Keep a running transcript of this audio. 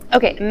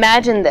Okay,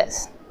 imagine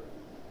this.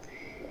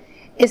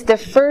 It's the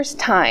first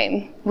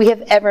time we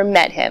have ever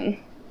met him.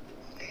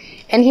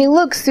 And he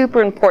looks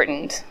super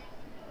important.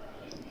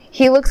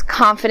 He looks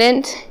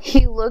confident.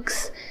 He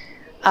looks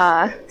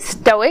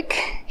stoic.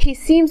 He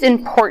seems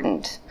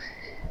important,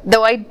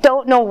 though I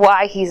don't know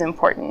why he's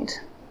important.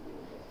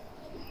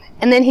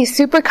 And then he's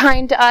super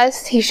kind to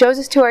us. He shows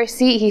us to our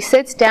seat. He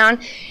sits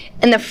down.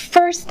 And the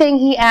first thing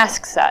he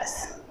asks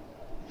us,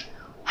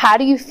 how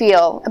do you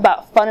feel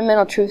about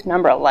fundamental truth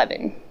number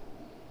 11?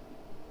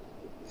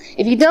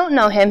 If you don't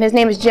know him, his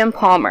name is Jim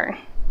Palmer.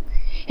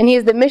 And he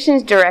is the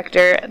missions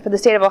director for the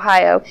state of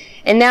Ohio.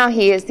 And now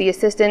he is the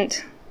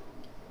assistant,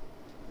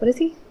 what is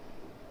he?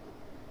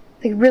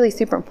 Like really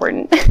super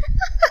important.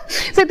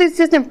 It's like the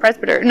assistant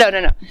presbyter.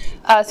 No.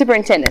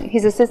 Superintendent.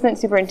 He's assistant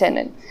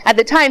superintendent. At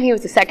the time, he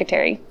was the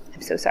secretary.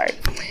 I'm so sorry.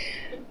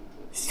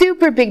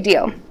 Super big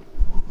deal.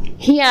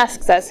 He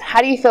asks us,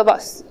 how do you feel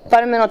about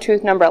fundamental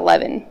truth number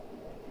 11?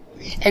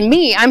 And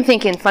me, I'm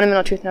thinking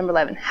fundamental truth number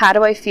 11. How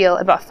do I feel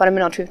about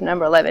fundamental truth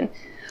number 11?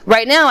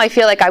 Right now, I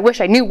feel like I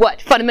wish I knew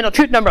what fundamental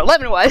truth number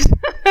 11 was.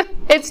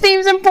 It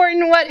seems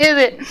important. What is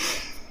it?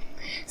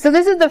 So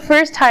this is the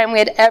first time we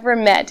had ever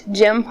met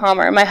Jim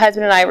Palmer. My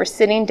husband and I were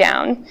sitting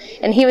down,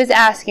 and he was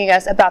asking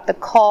us about the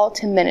call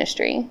to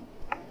ministry.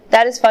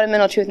 That is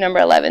fundamental truth number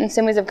 11.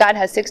 Assemblies of God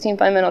has 16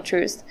 fundamental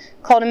truths.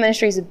 Call to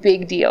ministry is a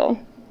big deal.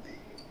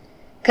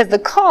 Because the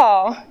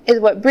call is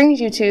what brings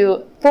you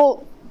to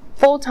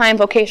full-time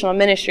vocational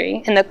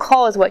ministry, and the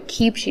call is what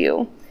keeps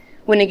you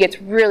when it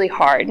gets really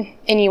hard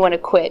and you want to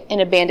quit and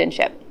abandon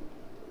ship.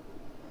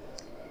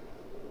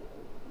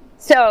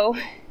 So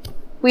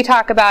we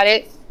talk about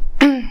it,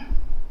 and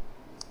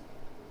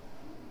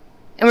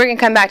we're going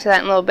to come back to that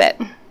in a little bit.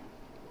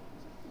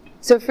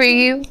 So for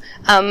you,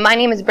 my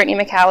name is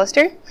Brittany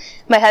McAllister.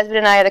 My husband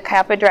and I are the Chi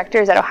Alpha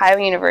directors at Ohio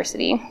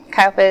University.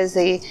 Chi Alpha is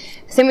the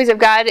Assemblies of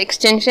God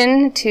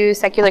extension to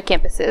secular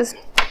campuses.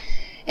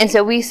 And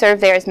so we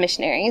serve there as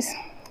missionaries.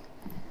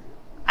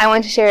 I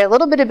want to share a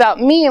little bit about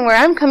me and where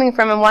I'm coming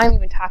from and why I'm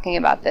even talking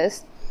about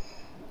this.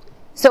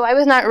 So I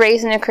was not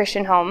raised in a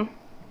Christian home.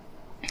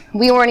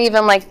 We weren't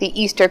even like the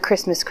Easter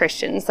Christmas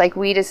Christians. Like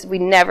we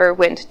never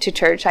went to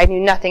church. I knew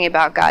nothing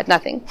about God,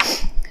 nothing.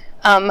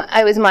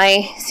 I was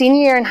my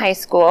senior year in high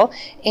school,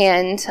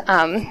 and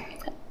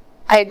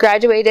I had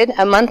graduated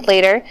a month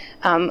later.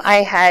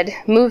 I had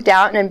moved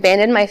out and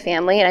abandoned my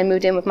family, and I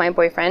moved in with my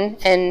boyfriend,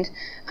 and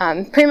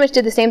pretty much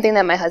did the same thing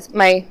that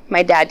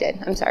my dad did.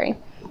 I'm sorry.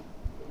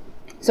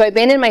 So I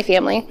abandoned my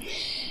family,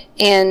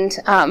 and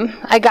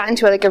I got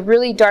into a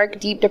really dark,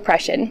 deep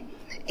depression,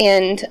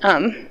 and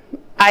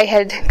I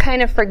had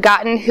kind of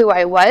forgotten who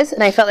I was,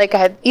 and I felt like I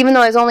had, even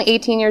though I was only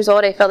 18 years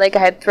old, I felt like I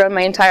had thrown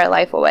my entire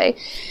life away.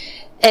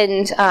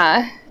 And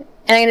I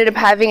ended up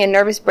having a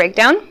nervous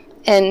breakdown,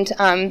 and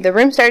the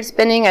room started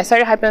spinning. I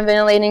started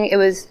hyperventilating. It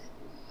was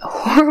a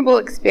horrible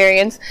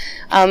experience,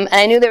 and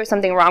I knew there was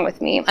something wrong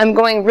with me. I'm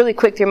going really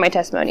quick through my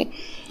testimony.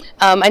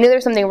 I knew there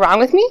was something wrong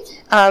with me,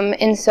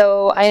 and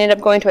so I ended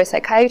up going to a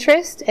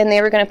psychiatrist, and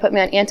they were going to put me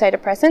on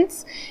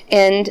antidepressants.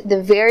 And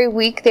the very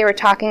week they were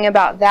talking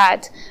about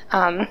that,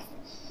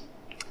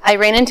 I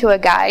ran into a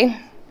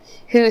guy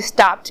who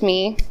stopped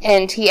me,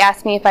 and he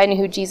asked me if I knew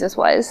who Jesus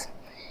was.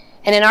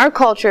 And in our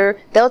culture,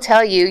 they'll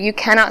tell you, you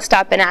cannot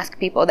stop and ask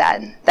people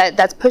that.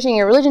 That's pushing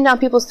your religion down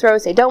people's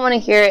throats. They don't want to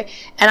hear it.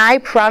 And I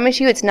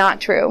promise you it's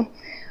not true.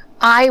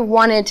 I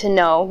wanted to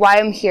know why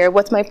I'm here.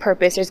 What's my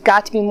purpose? There's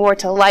got to be more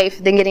to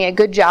life than getting a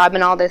good job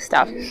and all this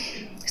stuff.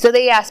 So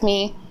they asked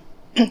me,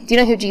 do you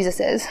know who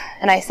Jesus is?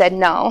 And I said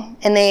no.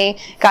 And they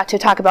got to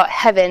talk about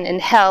heaven and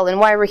hell and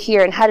why we're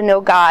here and how to know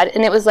God.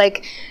 And it was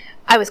like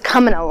I was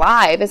coming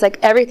alive. It's like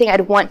everything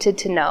I'd wanted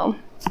to know.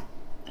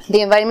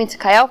 They invited me to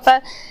Chi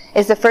Alpha.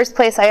 It's the first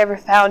place I ever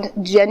found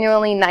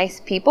genuinely nice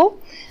people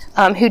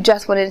who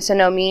just wanted to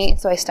know me,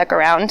 so I stuck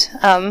around.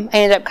 I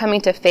ended up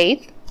coming to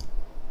faith.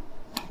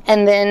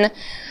 And then,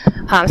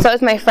 so that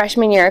was my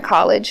freshman year of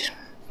college.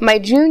 My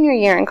junior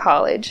year in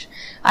college,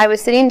 I was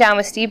sitting down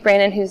with Steve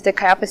Brandon, who's the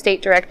Chi Alpha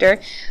State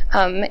Director,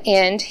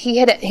 and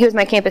he was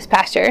my campus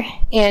pastor,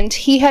 and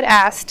he had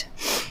asked,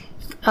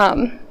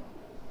 I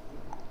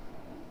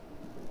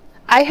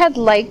had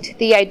liked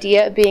the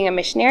idea of being a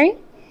missionary,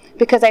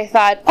 because I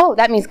thought, oh,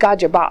 that means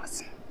God's your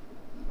boss,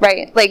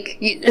 right? Like,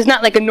 it's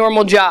not like a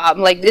normal job.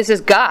 Like, this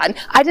is God.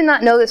 I did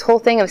not know this whole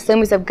thing of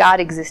Assemblies of God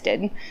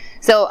existed.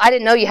 So I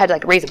didn't know you had to,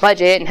 raise a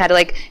budget and had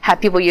to,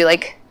 have people you,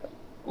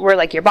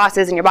 were, your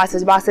bosses and your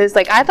bosses' bosses.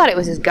 I thought it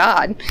was just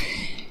God.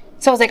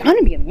 So I was like, I'm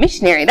going to be a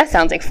missionary. That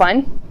sounds like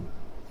fun.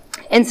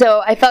 And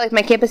so I felt like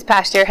my campus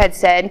pastor had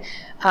said,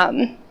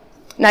 I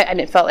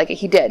didn't felt like it.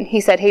 He did. He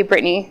said, hey,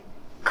 Brittany,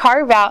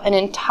 carve out an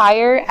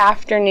entire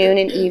afternoon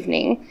and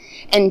evening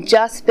and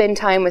just spend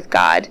time with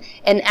God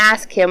and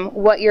ask him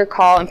what your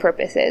call and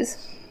purpose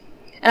is.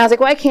 And I was like,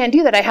 well, I can't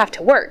do that. I have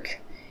to work.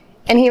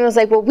 And he was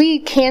like, well, we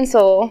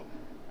cancel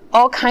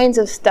all kinds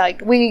of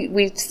stuff.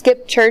 We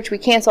skip church. We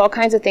cancel all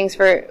kinds of things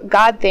for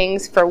God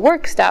things, for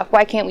work stuff.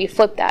 Why can't we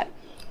flip that?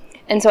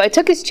 And so I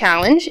took his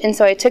challenge, and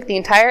so I took the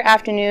entire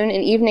afternoon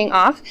and evening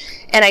off,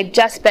 and I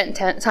just spent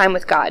time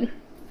with God.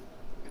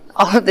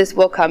 All of this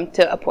will come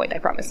to a point, I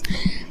promise.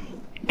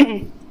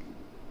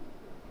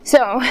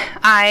 So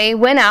I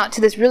went out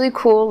to this really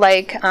cool,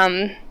 like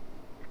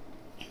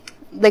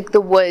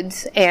the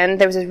woods, and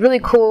there was this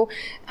really cool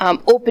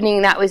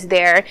opening that was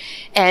there,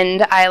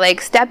 and I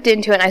like stepped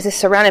into it, and I was just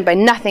surrounded by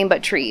nothing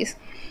but trees.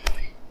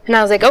 And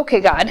I was like,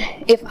 okay, God,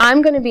 if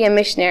I'm going to be a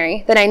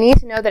missionary, then I need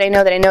to know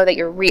that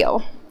you're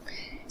real.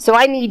 So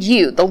I need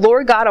you, the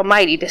Lord God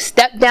Almighty, to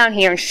step down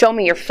here and show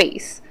me your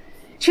face.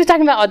 She was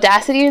talking about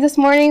audacity this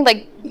morning.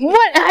 Like,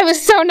 what? I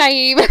was so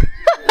naive.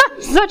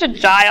 Such a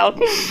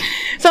child.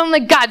 So I'm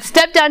like, God,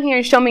 step down here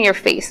and show me your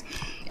face.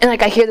 And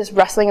like I hear this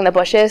rustling in the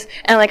bushes,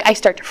 and like I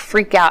start to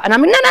freak out, and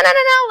I'm like, no,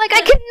 like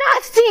I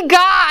cannot see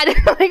God.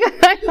 Like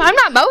I'm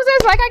not Moses,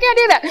 like I can't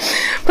do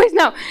that. Please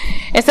no.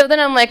 And so then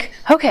I'm like,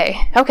 okay,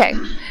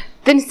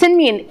 then send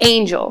me an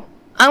angel.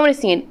 I want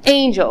to see an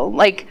angel.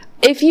 Like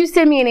if you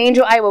send me an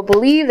angel, I will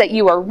believe that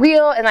you are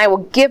real, and I will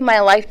give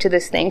my life to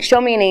this thing. Show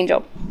me an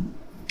angel.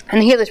 And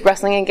I hear this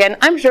rustling again.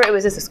 I'm sure it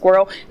was just a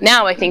squirrel.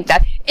 Now I think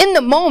that. In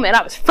the moment,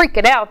 I was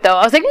freaking out, though.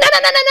 I was like, no.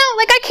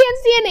 Like, I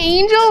can't see an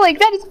angel. Like,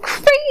 that is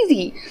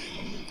crazy.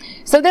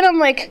 So then I'm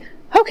like,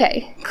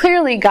 okay,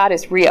 clearly God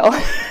is real.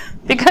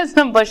 Because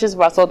some bushes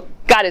rustled,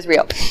 God is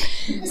real.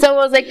 So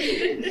I was like,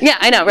 yeah,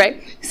 I know,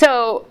 right?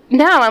 So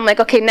now I'm like,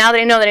 okay, now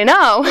that I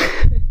know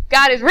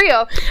God is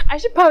real, I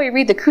should probably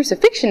read the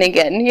crucifixion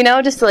again,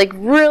 just to like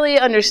really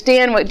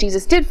understand what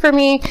Jesus did for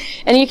me.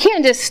 And you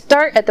can't just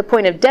start at the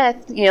point of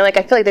death, like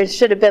I feel like there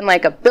should have been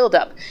like a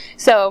build-up.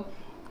 So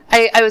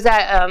I was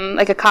at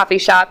like a coffee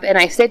shop, and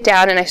I sit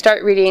down and I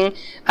start reading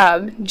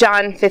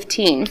John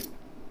 15.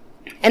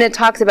 And it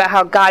talks about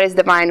how God is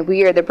the vine,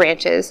 we are the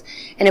branches.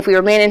 And if we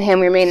remain in him,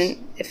 we remain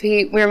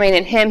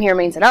in him, he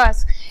remains in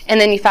us. And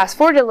then you fast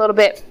forward a little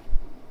bit,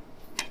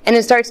 and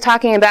it starts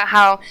talking about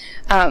how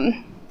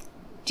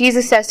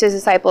Jesus says to his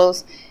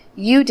disciples,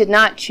 you did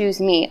not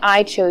choose me,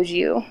 I chose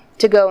you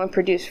to go and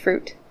produce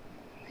fruit.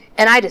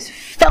 And I just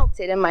felt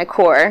it in my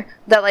core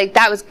that like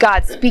that was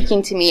God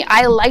speaking to me.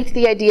 I liked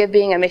the idea of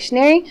being a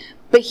missionary,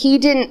 but he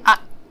didn't.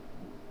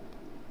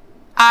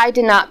 I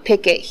did not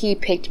pick it. He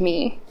picked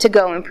me to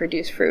go and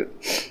produce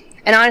fruit.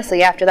 And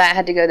honestly, after that, I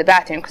had to go to the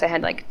bathroom because I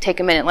had to like take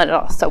a minute and let it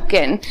all soak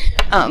in.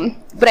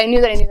 But I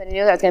knew that I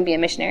was going to be a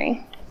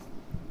missionary.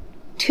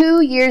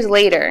 2 years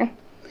later,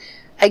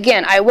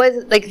 again, I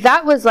was like,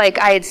 that was like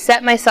I had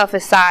set myself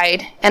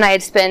aside, and I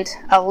had spent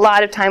a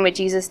lot of time with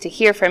Jesus to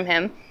hear from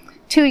him.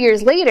 2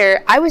 years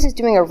later, I was just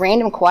doing a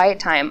random quiet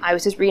time. I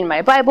was just reading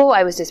my Bible.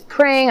 I was just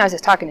praying. I was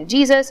just talking to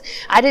Jesus.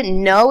 I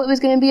didn't know it was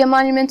going to be a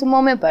monumental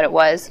moment, but it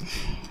was.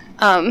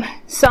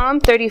 Psalm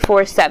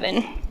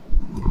 34:7.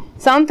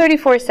 Psalm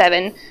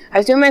 34:7, I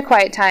was doing my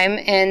quiet time,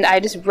 and I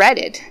just read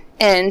it.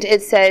 And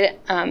it said,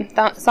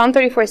 Psalm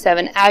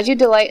 34:7, as you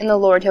delight in the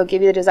Lord, he'll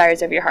give you the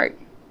desires of your heart.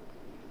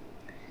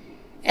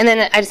 And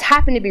then I just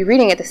happened to be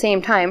reading at the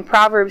same time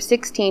Proverbs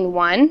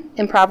 16:1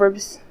 and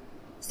Proverbs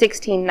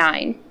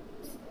 16:9.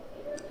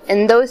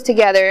 And those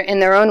together, in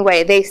their own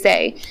way, they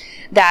say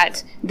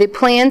that the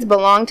plans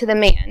belong to the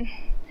man,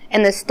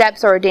 and the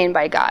steps are ordained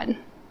by God.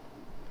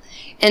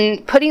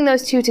 And putting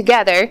those two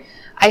together,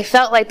 I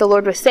felt like the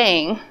Lord was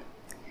saying,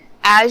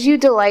 as you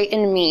delight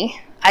in me,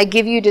 I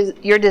give you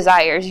your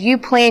desires, you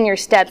plan your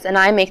steps, and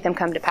I make them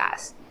come to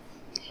pass.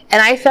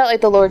 And I felt like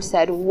the Lord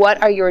said,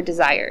 what are your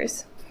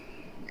desires?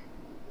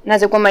 And I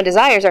was like, well, my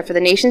desires are for the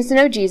nations to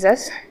know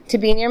Jesus, to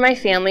be near my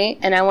family,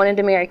 and I wanted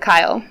to marry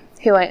Kyle,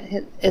 who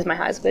is my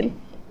husband.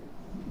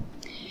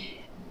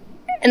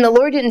 And the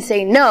Lord didn't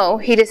say no.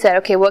 He just said,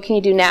 okay, what can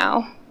you do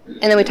now?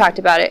 And then we talked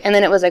about it. And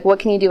then it was like, what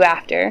can you do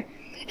after?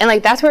 And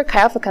like that's where Chi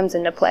Alpha comes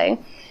into play.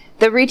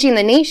 The reaching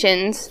the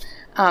nations,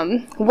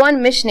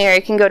 one missionary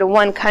can go to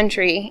one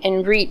country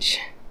and reach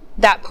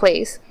that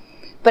place.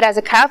 But as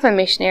a Chi Alpha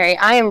missionary,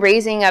 I am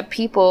raising up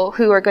people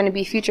who are going to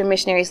be future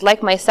missionaries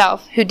like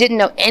myself, who didn't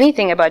know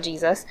anything about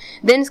Jesus,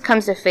 then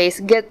comes to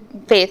faith,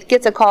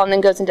 gets a call, and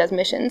then goes and does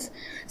missions.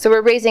 So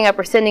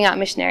we're sending out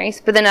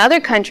missionaries. But then other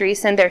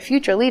countries send their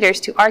future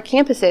leaders to our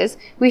campuses.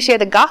 We share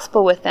the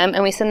gospel with them,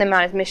 and we send them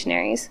out as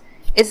missionaries.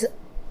 It's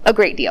a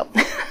great deal.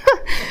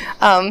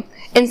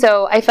 And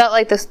so I felt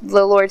like the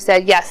Lord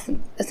said, yes,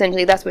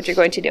 essentially that's what you're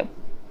going to do.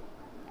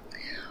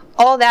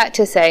 All that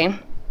to say,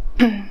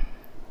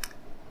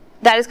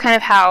 that is kind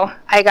of how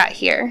I got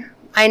here.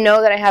 I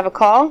know that I have a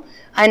call.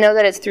 I know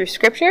that it's through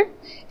Scripture,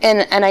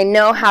 and I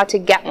know how to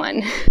get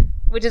one,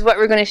 which is what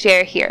we're going to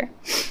share here.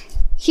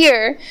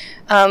 Here,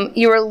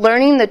 you are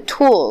learning the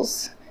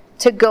tools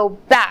to go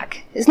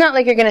back. It's not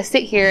like you're going to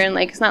sit here and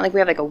it's not like we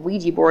have like a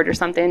Ouija board or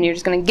something and you're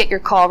just going to get your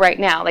call right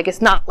now. Like,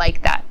 it's not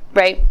like that,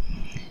 right?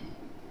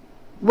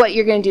 What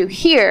you're going to do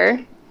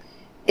here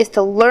is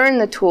to learn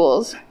the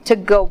tools to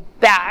go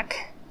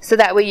back, so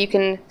that way you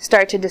can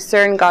start to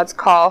discern God's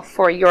call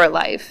for your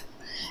life.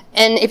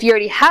 And if you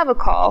already have a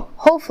call,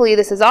 hopefully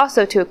this is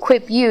also to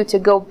equip you to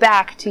go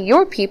back to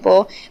your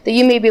people, that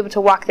you may be able to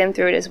walk them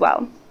through it as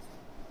well.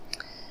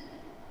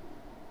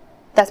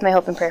 That's my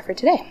hope and prayer for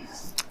today.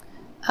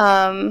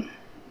 So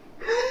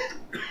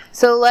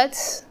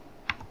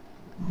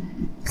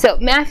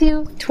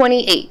Matthew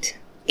 28,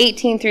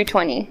 18 through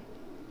 20.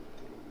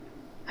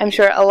 I'm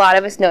sure a lot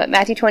of us know it.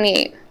 Matthew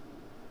 28.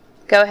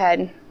 Go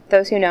ahead,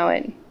 those who know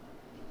it.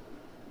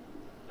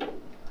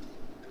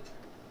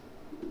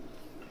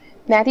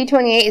 Matthew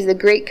 28 is the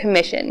Great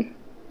Commission.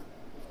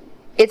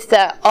 It's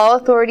that all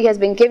authority has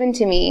been given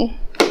to me,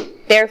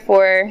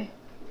 therefore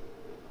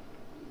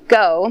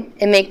go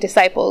and make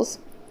disciples,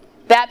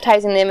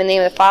 baptizing them in the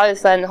name of the Father, the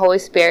Son, and the Holy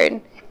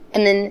Spirit,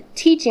 and then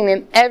teaching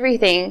them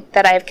everything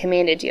that I have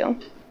commanded you.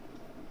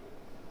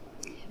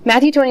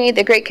 Matthew 28,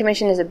 the Great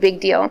Commission, is a big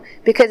deal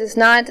because it's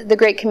not the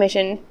Great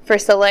Commission for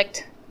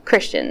select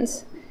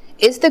Christians.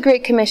 It's the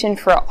Great Commission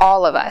for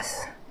all of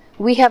us.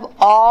 We have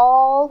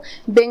all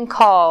been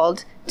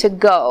called to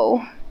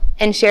go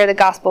and share the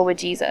gospel with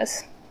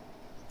Jesus.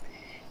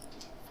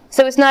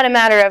 So it's not a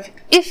matter of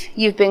if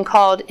you've been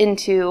called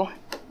into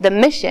the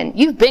mission.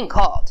 You've been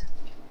called.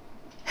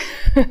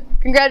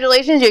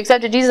 Congratulations, you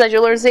accepted Jesus as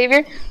your Lord and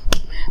Savior.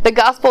 The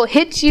gospel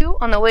hits you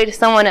on the way to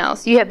someone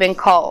else. You have been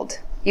called.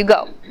 You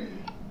go.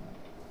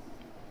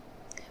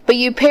 But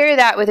you pair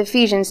that with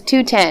Ephesians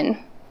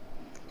 2:10.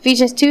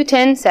 Ephesians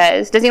 2:10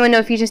 says, does anyone know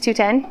Ephesians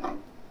 2:10?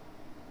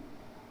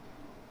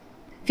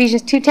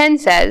 Ephesians 2:10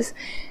 says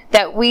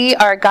that we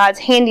are God's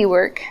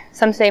handiwork,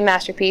 some say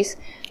masterpiece,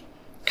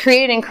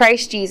 created in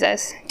Christ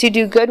Jesus to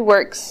do good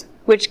works,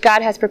 which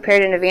God has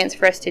prepared in advance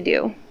for us to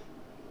do.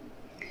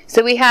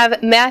 So we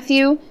have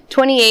Matthew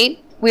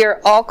 28, we are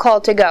all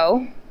called to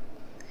go.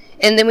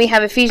 And then we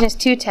have Ephesians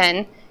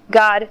 2:10,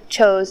 God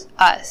chose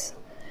us.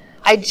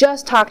 I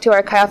just talked to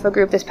our Chi Alpha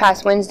group this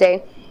past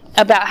Wednesday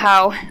about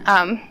how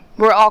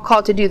we're all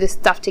called to do this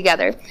stuff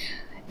together.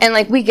 And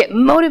like we get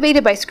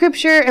motivated by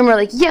scripture and we're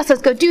like, yes,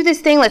 let's go do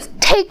this thing. Let's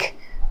take,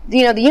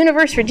 the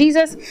universe for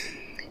Jesus.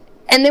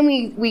 And then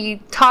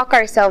we talk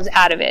ourselves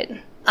out of it.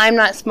 I'm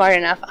not smart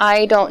enough.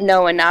 I don't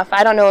know enough.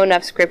 I don't know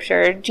enough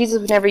scripture.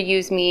 Jesus would never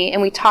use me. And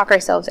we talk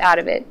ourselves out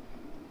of it.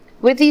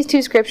 With these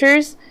two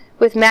scriptures,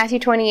 with Matthew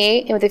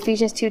 28 and with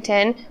Ephesians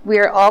 2:10, we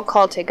are all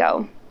called to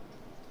go.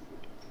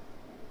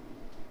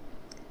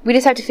 We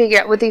just have to figure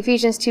out with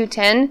Ephesians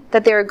 2:10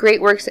 that there are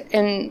great works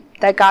and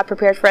that God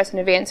prepared for us in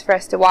advance for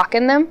us to walk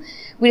in them.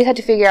 We just have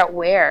to figure out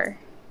where.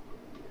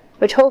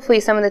 Which hopefully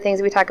some of the things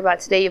that we talk about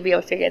today, you'll be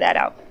able to figure that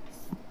out.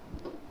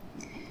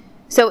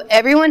 So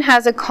everyone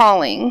has a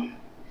calling.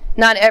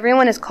 Not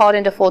everyone is called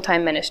into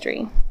full-time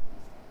ministry.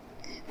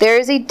 There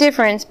is a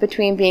difference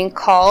between being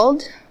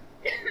called,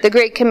 the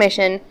Great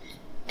Commission,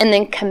 and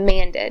then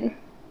commanded.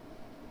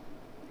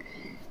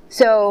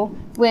 So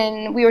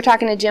when we were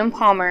talking to Jim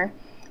Palmer,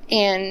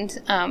 and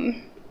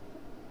I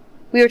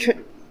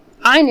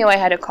knew I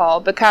had a call,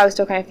 but Kyle was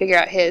still trying to figure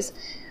out his.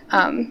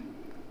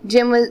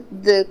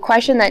 The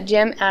question that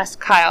Jim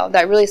asked Kyle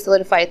that really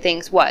solidified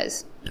things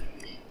was,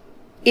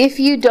 if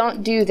you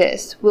don't do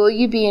this, will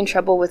you be in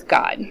trouble with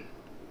God?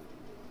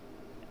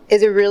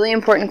 Is a really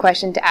important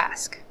question to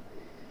ask.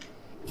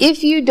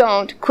 If you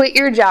don't quit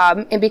your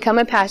job and become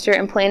a pastor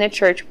and plant a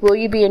church, will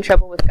you be in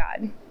trouble with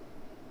God?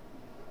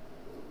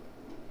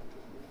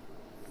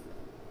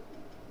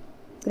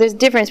 There's a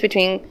difference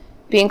between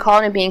being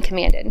called and being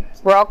commanded.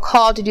 We're all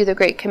called to do the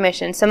Great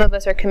Commission. Some of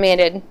us are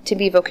commanded to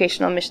be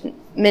vocational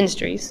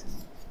ministers.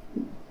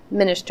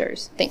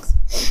 Thanks.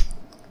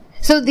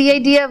 So the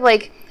idea of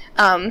a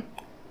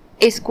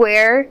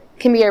square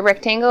can be a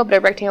rectangle, but a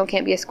rectangle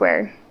can't be a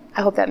square.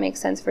 I hope that makes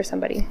sense for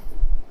somebody.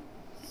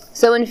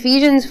 So in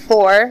Ephesians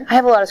 4, I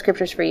have a lot of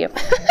scriptures for you.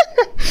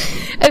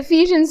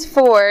 Ephesians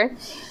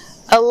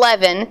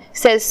 4:11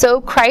 says,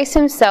 so Christ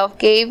himself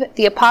gave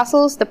the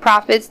apostles, the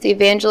prophets, the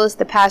evangelists,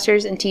 the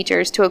pastors, and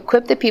teachers to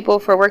equip the people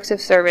for works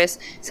of service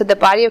so the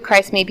body of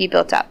Christ may be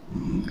built up.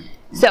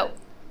 So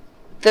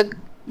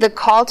the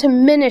call to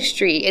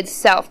ministry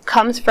itself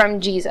comes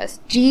from Jesus.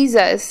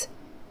 Jesus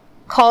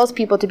calls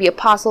people to be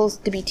apostles,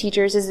 to be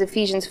teachers. This is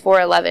Ephesians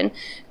 4:11.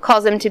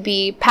 Calls them to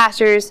be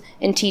pastors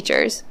and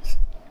teachers.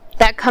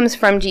 That comes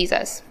from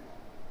Jesus.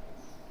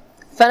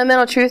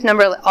 Fundamental truth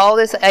all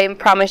this I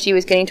promise you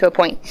is getting to a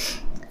point.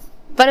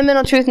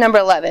 Fundamental truth number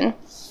 11.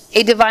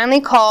 A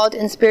divinely called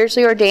and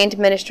spiritually ordained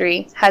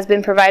ministry has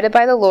been provided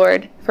by the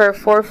Lord for a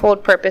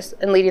fourfold purpose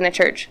in leading the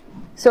church.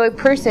 So a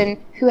person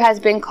who has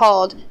been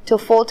called to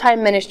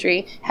full-time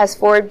ministry has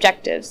four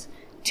objectives: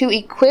 to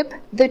equip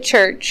the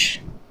church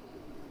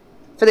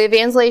for the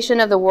evangelization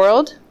of the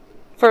world,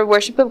 for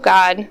worship of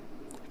God,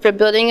 for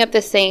building up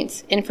the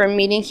saints, and for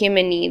meeting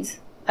human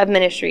needs of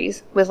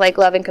ministries with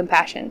love and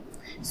compassion.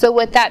 So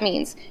what that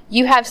means,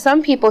 you have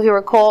some people who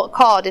are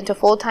called into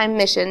full-time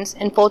missions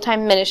and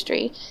full-time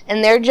ministry,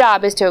 and their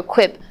job is to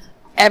equip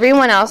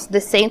everyone else,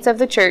 the saints of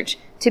the church,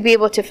 to be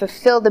able to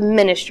fulfill the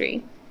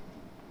ministry.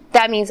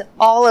 That means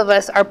all of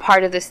us are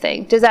part of this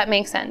thing. Does that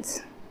make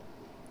sense?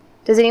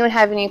 Does anyone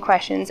have any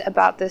questions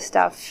about this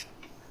stuff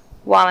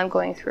while I'm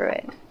going through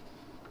it?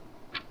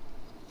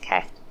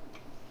 Okay.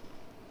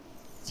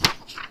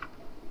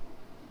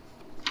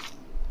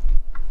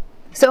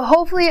 So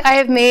hopefully I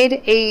have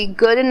made a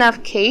good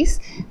enough case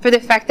for the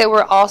fact that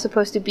we're all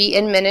supposed to be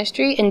in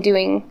ministry and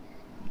doing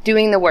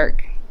the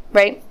work,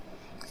 right?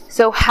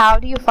 So how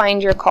do you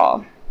find your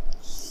call?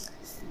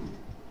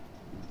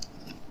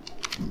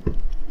 I'm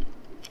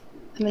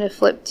going to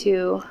flip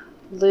to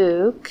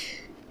Luke.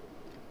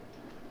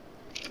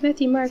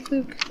 Matthew, Mark,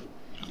 Luke.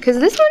 Because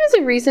this one is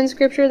a recent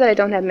scripture that I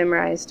don't have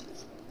memorized.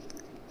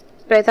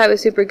 But I thought it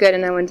was super good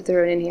and I wanted to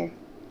throw it in here.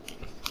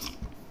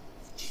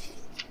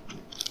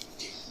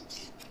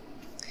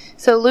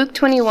 So Luke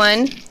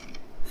 21,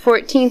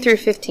 14 through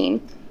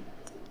 15.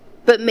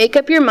 But make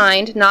up your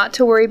mind not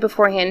to worry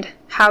beforehand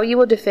how you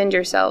will defend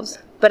yourselves.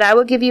 But I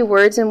will give you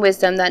words and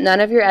wisdom that none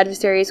of your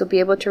adversaries will be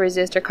able to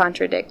resist or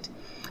contradict.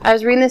 I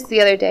was reading this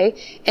the other day,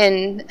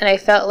 and I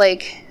felt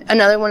like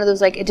another one of those,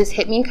 like, it just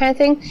hit me kind of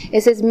thing.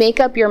 It says, make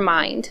up your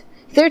mind.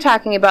 They're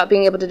talking about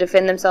being able to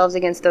defend themselves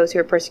against those who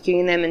are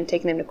persecuting them and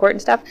taking them to court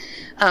and stuff.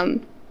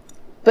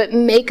 But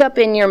make up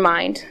in your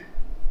mind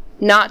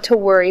not to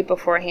worry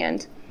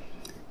beforehand.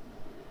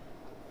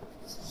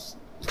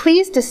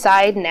 Please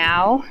decide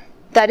now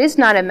that it's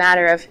not a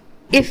matter of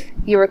if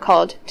you are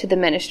called to the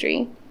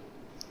ministry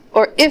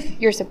or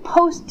if you're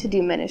supposed to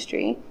do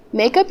ministry.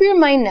 Make up your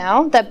mind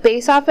now that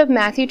based off of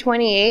Matthew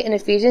 28 and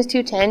Ephesians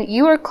 2:10,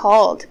 you are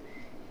called.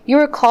 You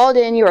are called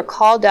in, you are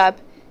called up.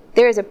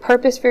 There is a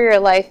purpose for your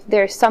life.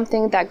 There is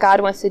something that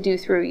God wants to do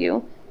through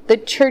you. The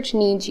church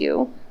needs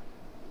you.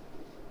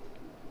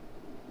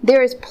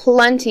 There is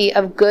plenty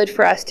of good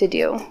for us to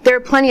do. There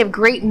are plenty of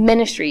great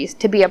ministries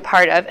to be a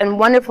part of and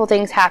wonderful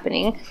things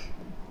happening.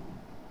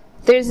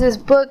 There's this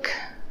book,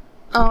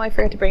 I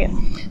forgot to bring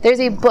it.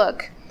 There's a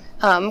book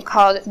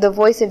called The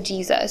Voice of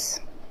Jesus.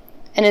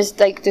 And it's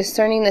like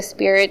discerning the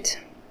Spirit.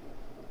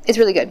 It's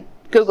really good.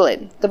 Google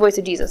it, The Voice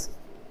of Jesus.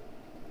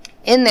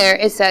 In there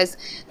it says,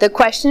 the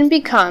question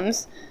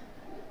becomes,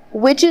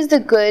 which is the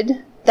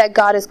good that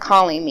God is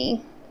calling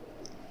me?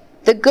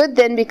 The good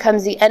then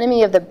becomes the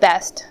enemy of the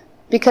best,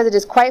 because it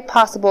is quite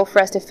possible for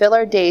us to fill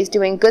our days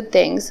doing good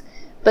things,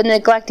 but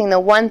neglecting the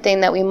one thing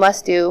that we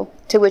must do,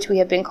 to which we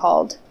have been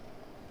called.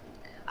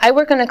 I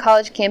work on a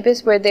college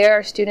campus where there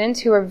are students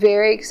who are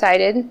very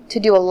excited to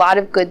do a lot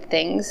of good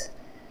things.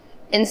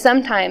 And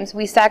sometimes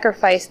we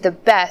sacrifice the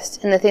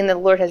best and the thing that the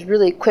Lord has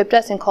really equipped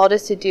us and called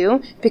us to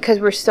do because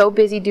we're so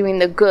busy doing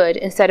the good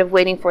instead of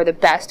waiting for the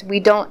best. We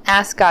don't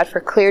ask God for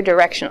clear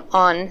direction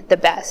on the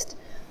best.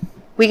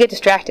 We get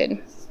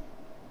distracted.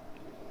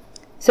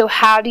 So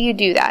how do you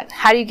do that?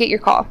 How do you get your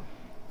call?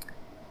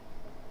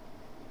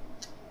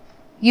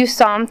 Use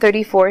Psalm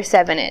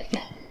 34:7 it.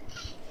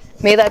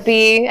 May that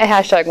be a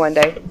hashtag one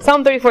day.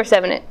 Psalm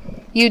 34:7 it.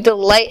 You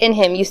delight in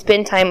Him. You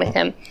spend time with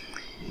Him.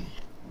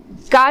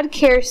 God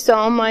cares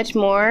so much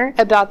more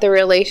about the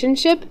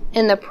relationship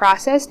and the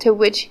process to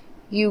which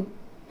you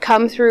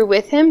come through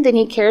with Him than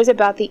He cares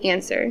about the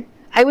answer.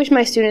 I wish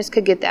my students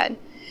could get that.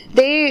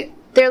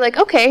 They're like,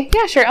 okay,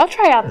 yeah, sure, I'll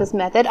try out this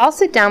method. I'll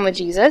sit down with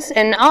Jesus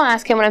and I'll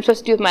ask Him what I'm supposed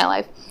to do with my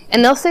life.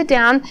 And they'll sit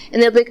down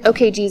and they'll be like,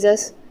 okay,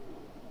 Jesus,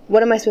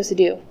 what am I supposed to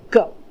do?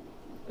 Go.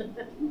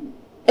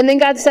 And then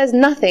God says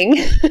nothing.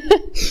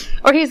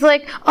 Or He's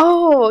like,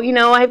 oh,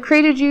 I've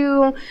created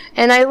you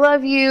and I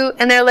love you.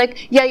 And they're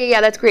like,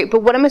 yeah, that's great.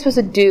 But what am I supposed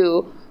to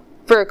do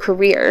for a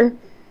career?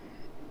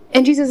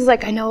 And Jesus is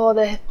like, I know all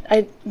the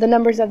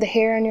numbers of the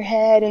hair on your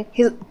head.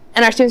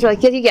 And our students are like,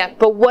 yeah,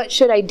 but what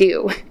should I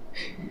do?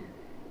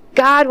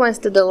 God wants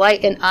to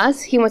delight in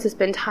us. He wants to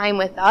spend time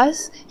with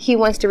us. He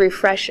wants to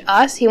refresh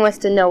us. He wants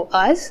to know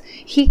us.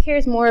 He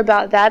cares more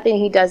about that than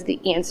He does the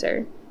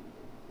answer.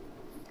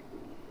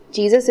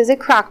 Jesus is a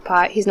crock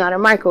pot. He's not a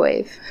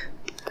microwave,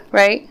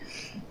 right?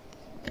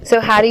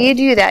 So how do you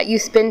do that? You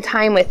spend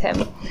time with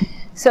Him.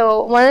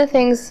 So one of the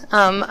things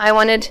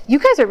you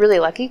guys are really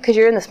lucky because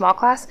you're in the small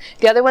class.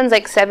 The other one's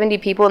like 70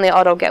 people and they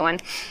all don't get one.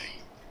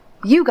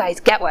 You guys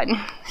get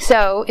one.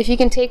 So if you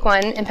can take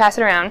one and pass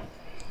it around.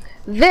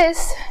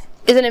 This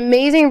is an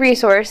amazing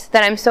resource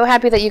that I'm so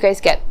happy that you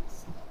guys get.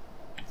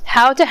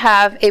 How to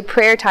have a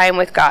prayer time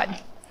with God.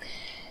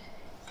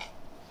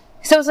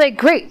 So it's like,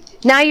 great.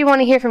 Now you want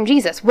to hear from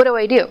Jesus. What do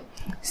I do?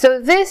 So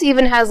this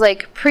even has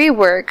like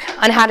pre-work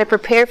on how to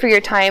prepare for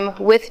your time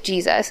with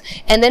Jesus.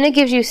 And then it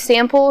gives you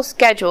sample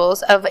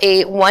schedules of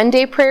a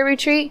 1-day prayer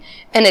retreat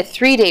and a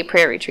 3-day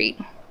prayer retreat.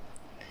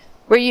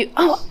 Where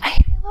I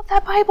love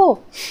that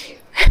Bible.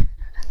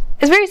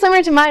 It's very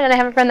similar to mine and I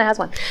have a friend that has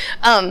one.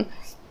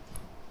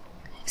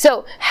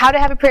 So how to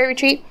have a prayer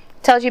retreat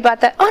tells you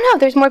about that. Oh no,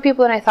 there's more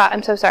people than I thought.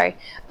 I'm so sorry.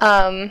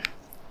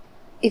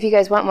 If you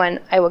guys want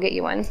one, I will get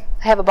you one.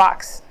 I have a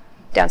box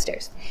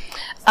downstairs.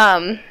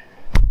 Can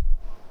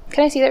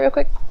I see that real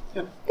quick?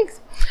 Yeah. Thanks.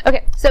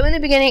 Okay, so in the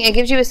beginning, it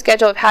gives you a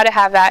schedule of how to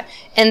have that.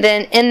 And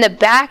then in the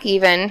back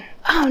even,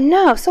 oh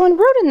no, someone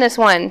wrote in this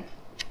one.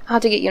 I'll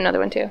have to get you another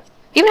one too.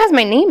 Even has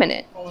my name in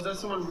it. Oh, was that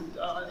someone?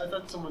 I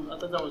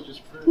thought that was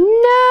just printed.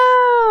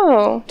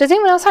 No! Does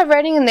anyone else have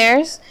writing in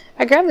theirs?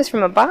 I grabbed this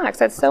from a box.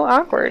 That's so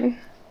awkward.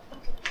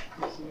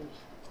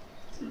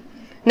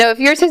 No, if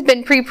yours has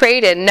been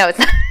pre-prayed in, no, it's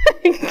not.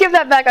 Give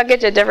that back. I'll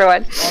get you a different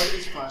one. Oh,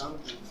 it's fine.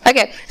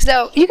 Okay,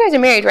 so you guys are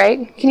married,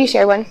 right? Can you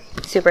share one?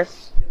 Super.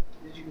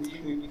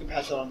 You can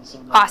pass that on to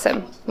someone.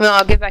 Awesome. Well,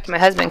 I'll give it back to my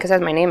husband because it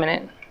has my name in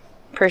it.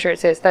 Pretty sure it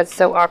says. That's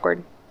so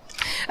awkward.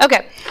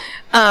 Okay.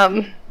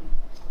 Man,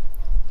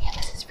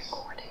 this is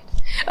recorded.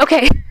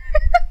 Okay.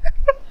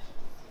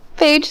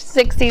 Page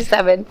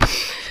 67.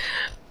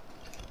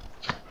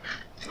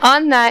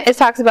 On that, it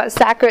talks about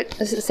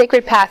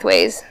sacred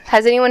pathways.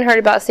 Has anyone heard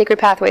about sacred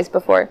pathways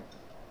before?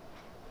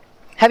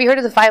 Have you heard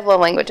of the 5 love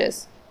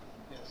languages?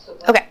 Yes.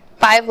 Okay.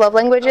 5 love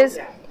languages?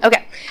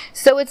 Okay.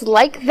 So it's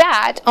like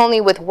that,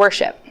 only with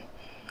worship.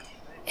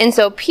 And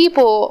so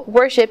people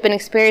worship and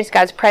experience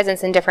God's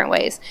presence in different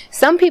ways.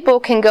 Some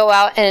people can go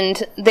out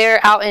and they're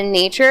out in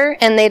nature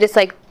and they just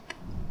like,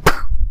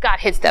 God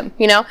hits them,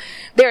 you know?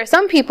 There are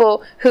some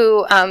people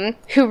who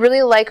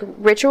really like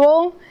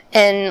ritual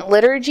and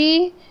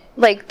liturgy.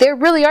 Like, there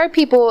really are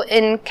people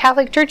in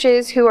Catholic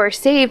churches who are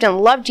saved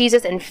and love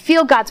Jesus and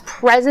feel God's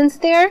presence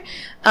there.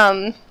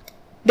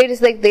 They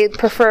just they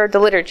prefer the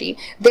liturgy.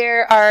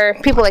 There are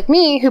people like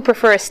me who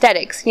prefer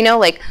aesthetics, you know,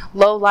 like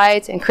low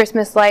lights and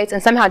Christmas lights,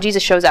 and somehow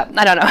Jesus shows up.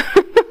 I don't know.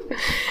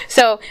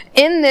 So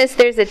in this,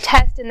 there's a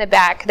test in the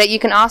back that you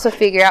can also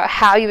figure out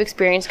how you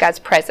experience God's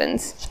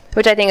presence,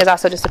 which I think is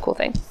also just a cool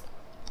thing.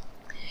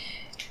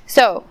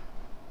 So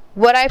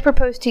what I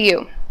propose to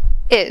you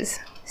is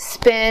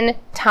spend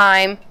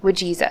time with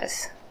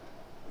Jesus.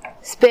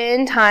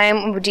 Spend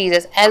time with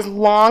Jesus as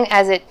long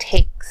as it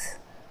takes.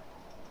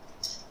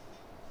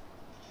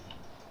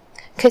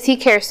 Because he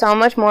cares so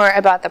much more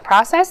about the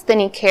process than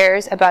he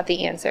cares about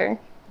the answer.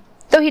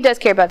 Though he does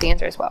care about the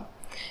answer as well.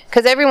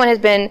 Because everyone has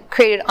been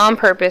created on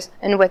purpose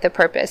and with a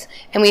purpose.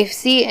 And we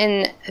see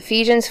in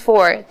Ephesians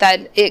 4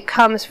 that it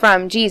comes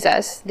from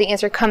Jesus. The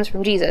answer comes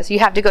from Jesus. You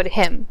have to go to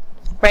him.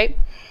 Right?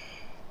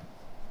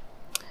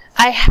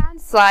 I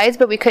had slides,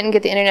 but we couldn't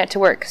get the internet to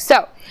work.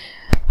 So,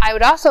 I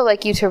would also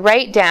like you to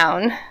write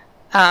down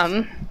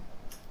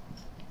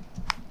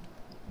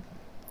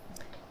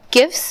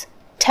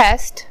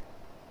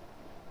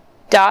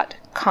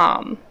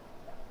giftstest.com.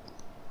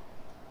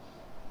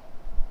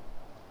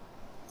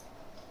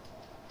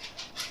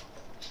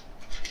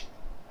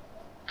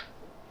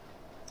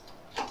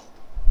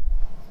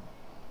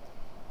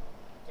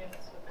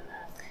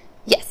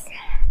 Yes.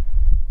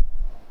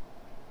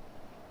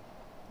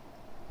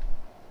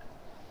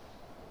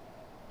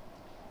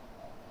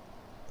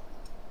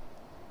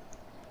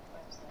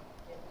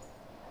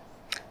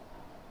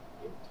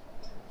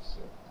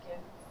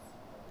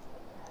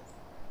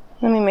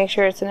 Let me make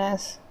sure it's an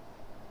S.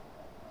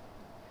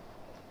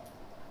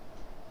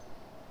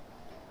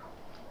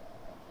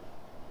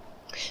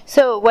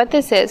 So what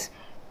this is,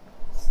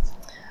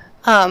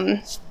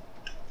 yeah,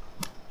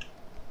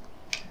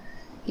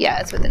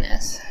 it's with an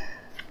S.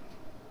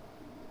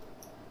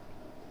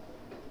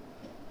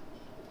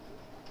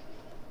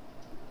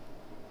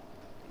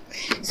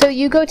 So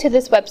you go to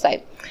this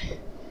website,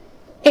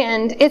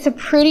 and it's a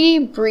pretty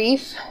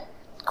brief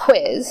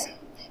quiz.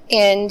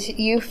 And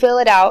you fill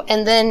it out,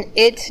 and then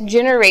it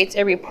generates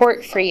a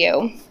report for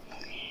you.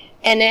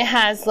 And it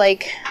has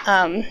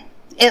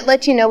it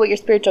lets you know what your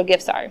spiritual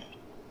gifts are.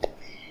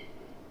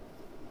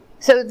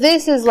 So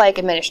this is like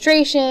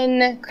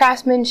administration,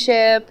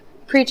 craftsmanship,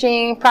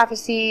 preaching,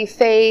 prophecy,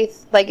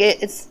 faith. Like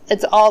it's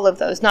all of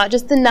those, not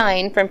just the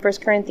 9 from 1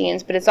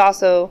 Corinthians, but it's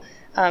also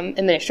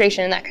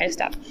administration and that kind of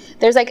stuff.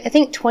 There's I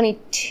think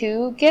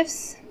 22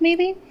 gifts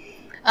maybe.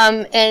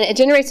 And it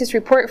generates this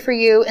report for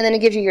you, and then it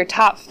gives you your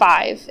top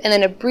 5, and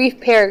then a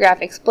brief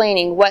paragraph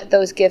explaining what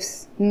those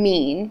gifts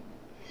mean,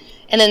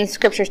 and then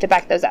scriptures to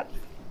back those up.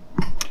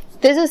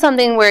 This is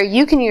something where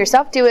you can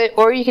yourself do it,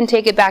 or you can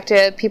take it back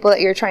to people that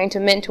you're trying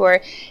to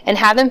mentor and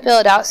have them fill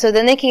it out, so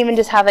then they can even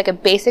just have a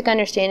basic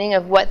understanding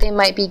of what they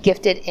might be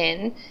gifted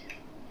in.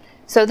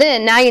 So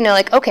then, now you know,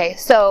 okay,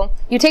 so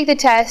you take the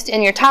test,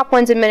 and your top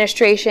one's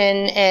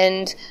administration,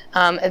 and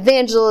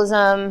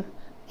evangelism,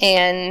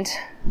 and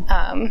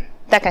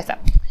that kind of stuff.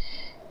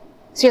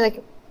 So you're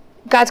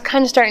God's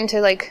kind of starting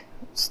to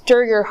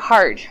stir your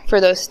heart for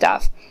those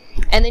stuff.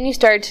 And then you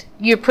start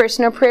your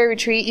personal prayer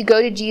retreat. You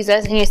go to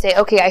Jesus and you say,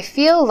 okay, I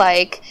feel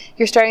like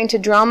you're starting to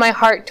draw my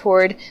heart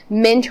toward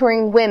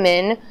mentoring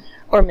women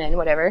or men,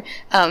 whatever.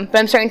 But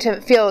I'm starting to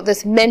feel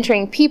this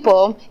mentoring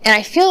people. And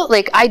I feel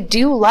like I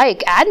do like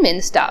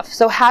admin stuff.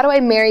 So how do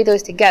I marry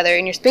those together?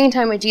 And you're spending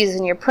time with Jesus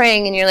and you're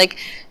praying and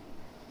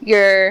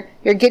you're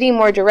getting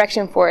more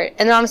direction for it.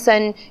 And then all of a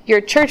sudden,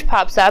 your church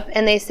pops up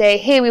and they say,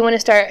 hey, we want to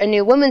start a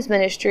new women's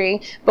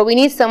ministry, but we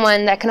need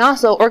someone that can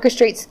also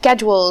orchestrate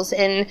schedules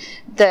and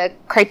the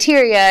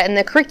criteria and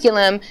the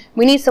curriculum.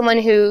 We need someone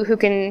who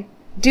can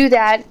do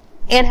that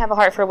and have a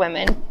heart for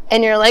women.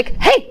 And you're like,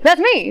 hey, that's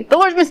me. The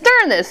Lord's been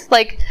stirring this.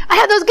 I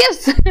have those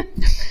gifts.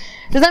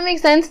 Does that make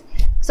sense?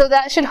 So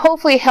that should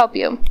hopefully help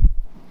you.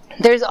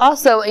 There's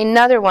also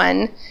another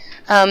one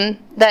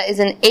that is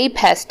an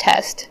APES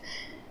test.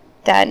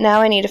 That now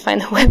I need to find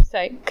the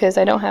website because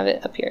I don't have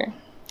it up here.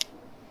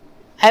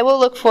 I will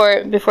look for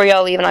it before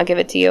y'all leave and I'll give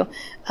it to you.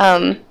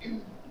 I'm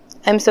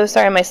so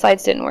sorry my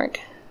slides didn't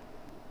work.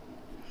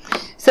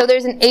 So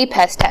there's an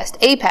APEST test.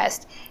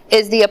 APEST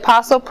is the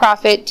apostle,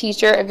 prophet,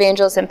 teacher,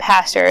 evangelist, and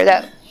pastor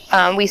that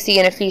we see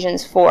in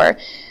Ephesians 4.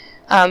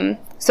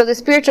 So the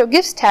spiritual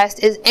gifts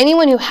test is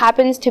anyone who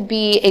happens to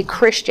be a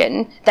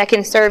Christian that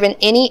can serve in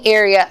any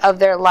area of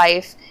their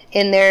life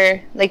in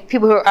their, like,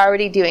 people who are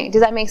already doing it.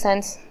 Does that make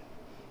sense?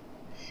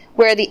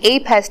 Where the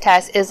APEST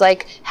test is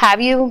like, have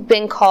you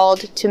been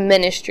called to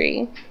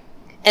ministry?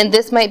 And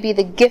this might be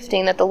the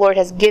gifting that the Lord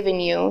has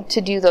given you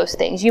to do those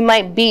things. You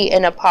might be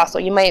an apostle.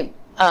 You might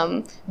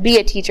be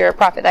a teacher, a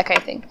prophet, that kind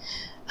of thing.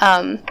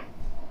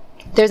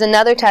 There's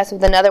another test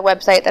with another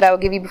website that I will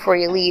give you before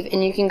you leave,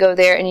 and you can go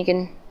there and you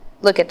can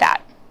look at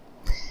that.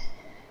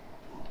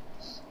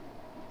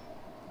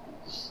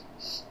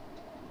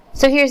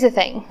 So here's the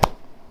thing.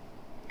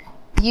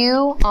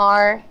 You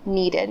are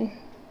needed.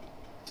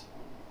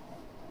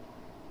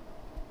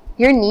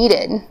 You're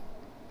needed.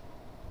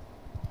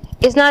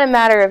 It's not a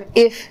matter of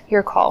if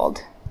you're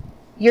called.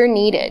 You're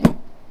needed.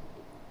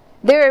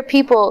 There are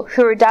people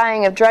who are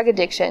dying of drug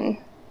addiction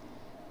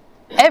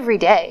every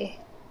day.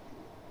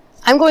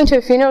 I'm going to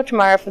a funeral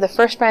tomorrow for the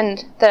first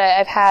friend that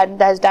I've had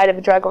that has died of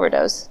a drug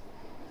overdose.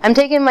 I'm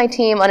taking my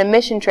team on a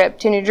mission trip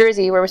to New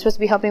Jersey where we're supposed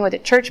to be helping with a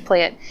church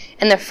plant,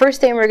 and the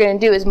first thing we're going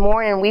to do is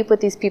mourn and weep with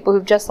these people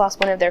who've just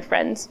lost one of their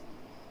friends.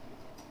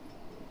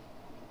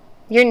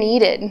 You're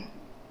needed.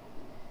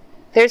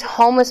 There's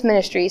homeless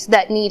ministries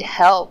that need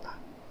help.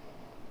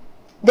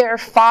 There are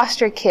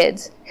foster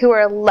kids who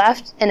are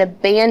left and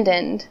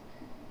abandoned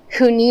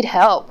who need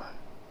help.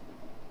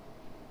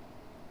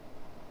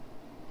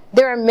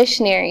 There are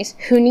missionaries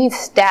who need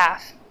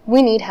staff.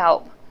 We need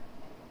help.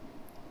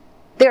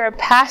 There are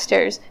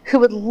pastors who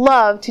would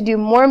love to do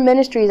more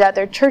ministries at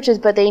their churches,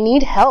 but they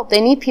need help.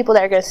 They need people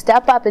that are going to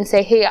step up and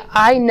say, hey,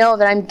 I know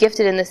that I'm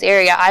gifted in this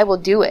area. I will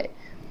do it.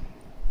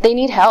 They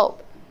need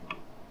help.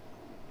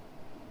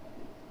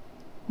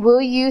 Will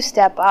you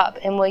step up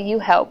and will you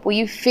help? Will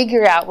you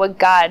figure out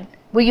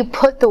will you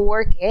put the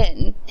work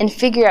in and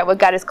figure out what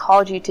God has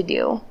called you to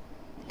do?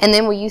 And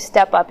then will you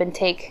step up and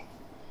take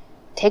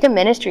a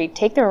ministry,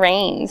 take the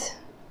reins.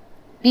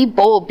 Be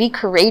bold, be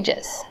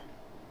courageous.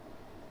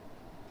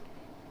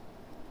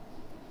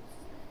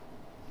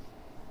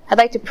 I'd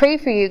like to pray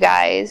for you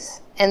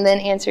guys and then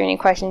answer any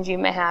questions you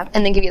may have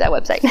and then give you that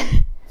website.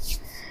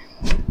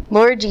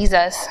 Lord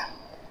Jesus,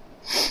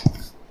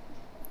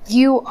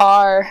 you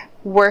are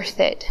worth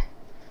it.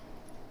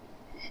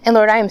 And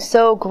Lord, I am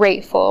so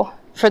grateful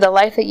for the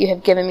life that you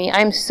have given me.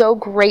 I am so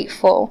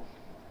grateful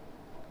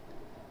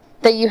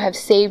that you have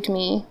saved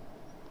me.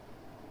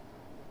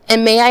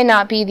 And may I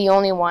not be the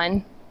only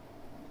one.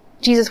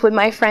 Jesus, would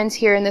my friends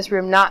here in this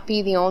room not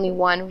be the only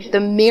one? The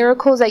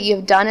miracles that you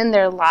have done in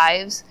their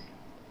lives,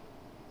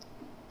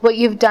 what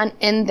you've done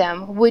in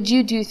them, would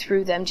you do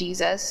through them,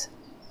 Jesus?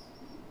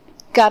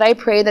 God, I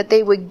pray that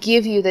they would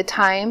give you the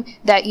time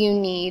that you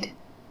need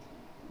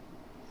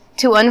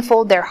to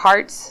unfold their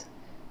hearts,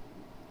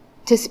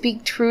 to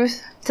speak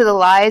truth to the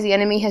lies the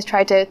enemy has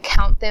tried to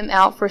count them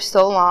out for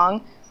so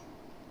long.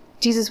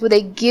 Jesus, would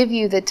they give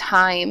you the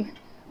time?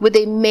 Would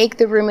they make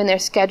the room in their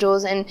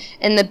schedules and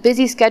the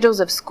busy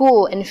schedules of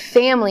school and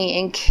family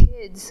and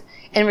kids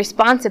and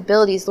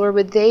responsibilities? Lord,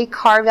 would they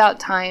carve out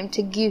time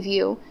to give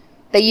you,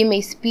 that you may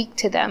speak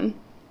to them?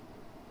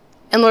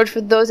 And Lord,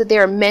 for those that they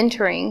are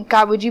mentoring,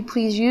 God, would you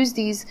please use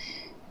these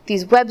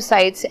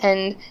websites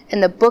and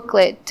the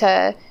booklet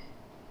to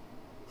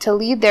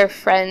lead their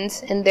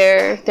friends and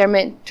their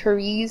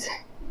mentorees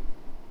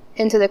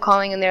into the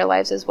calling in their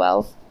lives as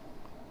well.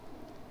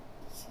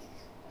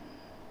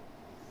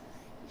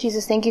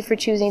 Jesus, thank you for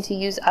choosing to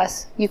use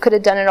us. You could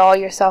have done it all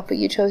yourself, but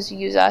you chose to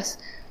use us.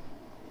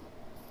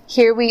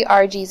 Here we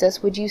are,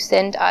 Jesus. Would you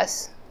send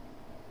us?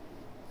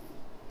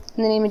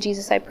 In the name of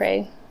Jesus, I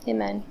pray.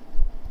 Amen.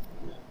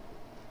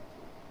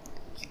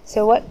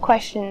 So what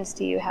questions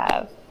do you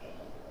have?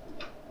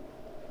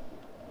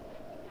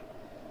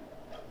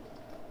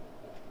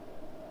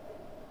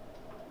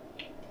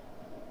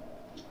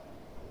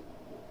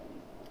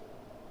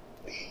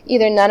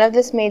 Either none of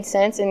this made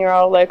sense and you're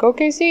all like,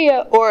 okay, see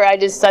ya, or I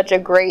did such a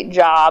great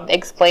job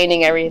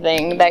explaining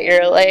everything that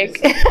you're like...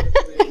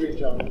 Great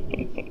job.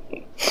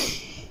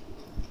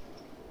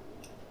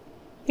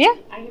 Yeah.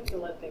 I have to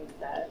let things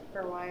set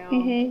for a while.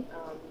 Mhm.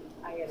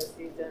 I had a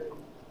season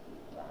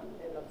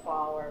in the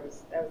fall where I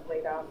was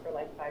laid off for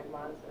like 5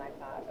 months, and I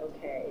thought,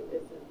 okay,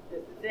 this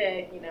is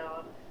it. You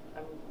know,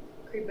 I'm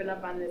creeping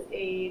up on this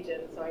age,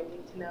 and so I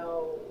need to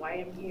know why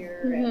I'm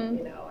here. Mhm. And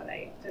you know, and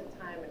I took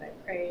time and I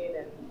prayed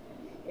and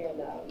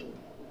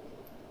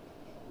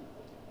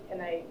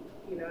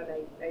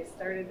I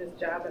started this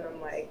job, and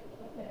I'm like,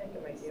 what the heck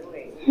am I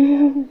doing? You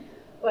know?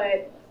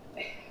 But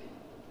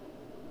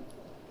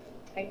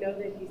I know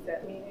that he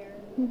sent me there,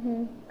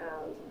 Mhm.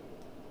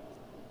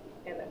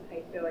 and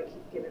I feel like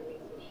he's given me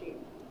some sheep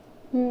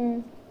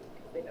Mhm.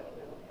 because they don't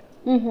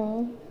know him.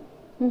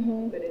 Mhm.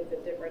 Mhm. But it's a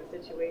different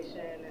situation,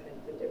 and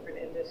it's a different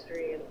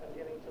industry, and so I'm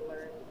getting to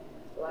learn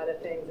a lot of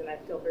things, and I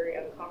feel very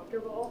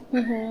uncomfortable.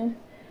 Mhm.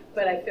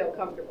 But I feel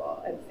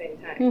comfortable at the same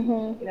time.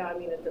 Mhm. You know, I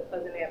mean, it's a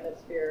pleasant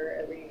atmosphere.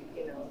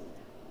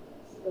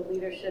 the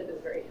leadership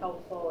is very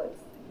helpful. It's,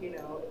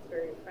 it's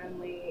very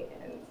friendly,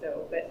 and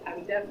so, but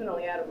I'm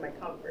definitely out of my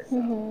comfort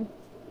zone,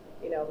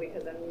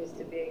 because I'm used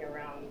to being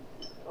around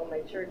all my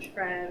church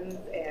friends,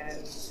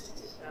 and,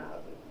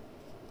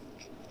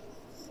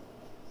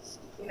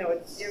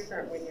 it's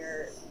different when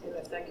you're in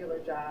a secular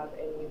job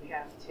and you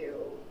have to,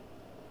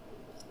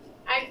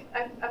 I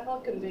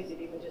felt convicted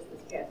even just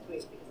this past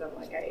week, because I'm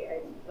like, I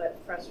let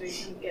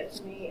frustrations get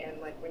to me, and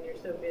like when you're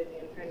so busy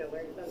and trying to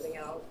learn something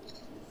else,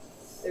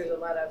 there's a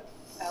lot of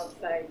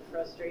outside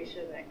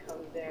frustration that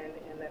comes in,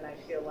 and then I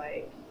feel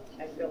like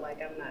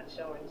I'm not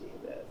showing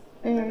Jesus,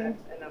 and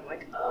I'm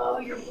like, oh,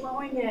 you're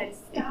blowing it,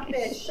 stop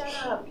it, shut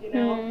up,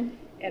 and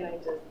I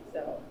just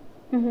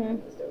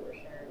I'm just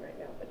oversharing right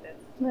now, but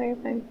that's No, you're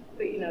fine.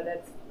 but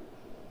that's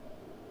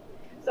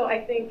so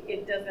I think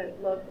it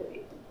doesn't look.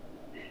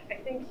 I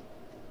think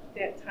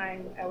that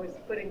time I was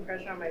putting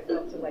pressure on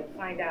myself to like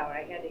find out.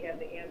 I had to have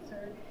the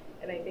answer,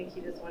 and I think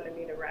he just wanted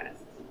me to rest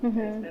and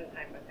spend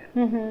time with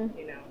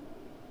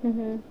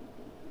him.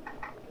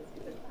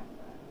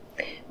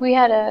 We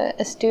had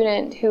a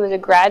student who was a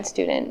grad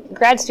student.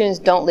 Grad students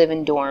don't live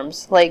in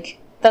dorms. Like,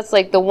 that's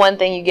like the one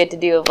thing you get to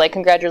do of like,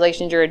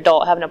 congratulations, you're an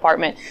adult, have an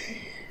apartment.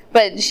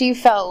 But she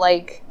felt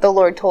like the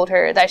Lord told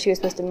her that she was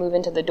supposed to move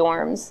into the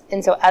dorms.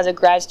 And so as a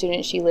grad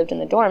student, she lived in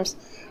the dorms.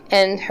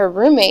 And her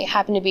roommate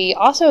happened to be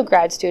also a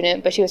grad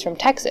student, but she was from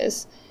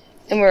Texas.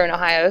 And we were in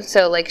Ohio.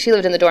 So like, she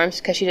lived in the dorms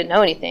because she didn't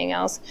know anything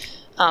else.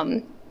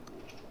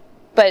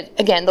 But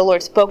again, the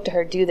Lord spoke to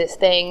her, do this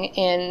thing.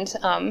 And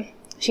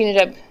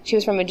she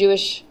was from a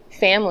Jewish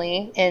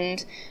family,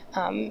 and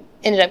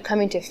ended up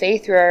coming to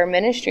faith through our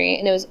ministry,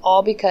 and it was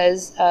all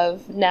because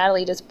of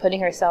Natalie just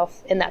putting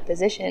herself in that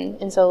position.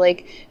 And so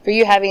like, for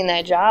you having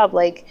that job,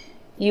 like,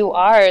 you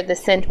are the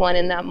sent one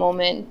in that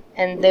moment,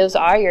 and those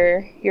are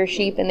your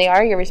sheep, and they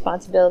are your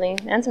responsibility.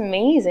 That's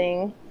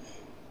amazing.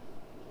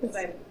 Because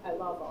I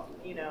love them,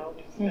 we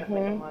spent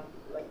like a month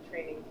like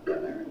training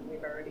together, and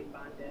we've already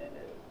bonded,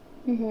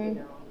 and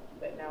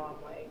but now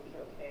I'm like,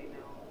 okay,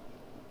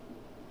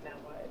 now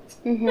what?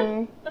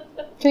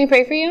 Can we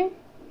pray for you?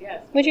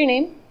 Yes. What's your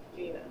name?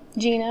 Gina.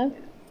 Gina. Yeah.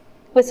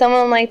 Would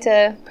someone like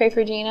to pray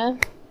for Gina?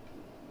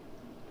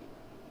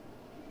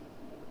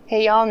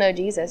 Hey, y'all know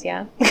Jesus,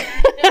 yeah?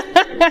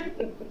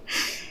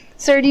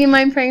 Sir, do you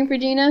mind praying for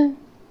Gina?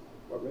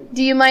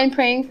 Do you mind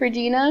praying for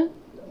Gina?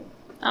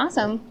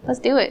 Awesome. Let's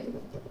do it.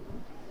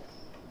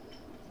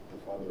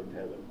 Father in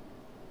heaven,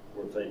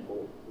 we're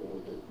thankful,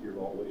 Lord, that you're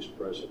always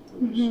present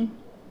with us.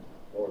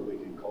 Lord, we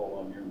can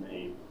call on your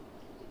name.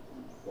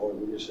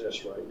 Lord, we just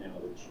ask right now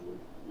that you would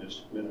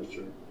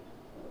minister to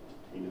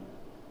Tina.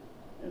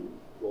 And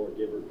Lord,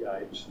 give her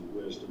guidance and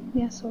wisdom.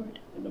 Yes, Lord.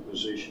 In the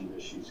position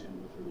that she's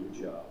in with her new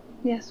job.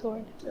 Yes,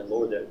 Lord. And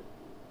Lord, that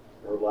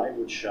her light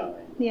would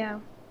shine. Yeah.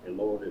 And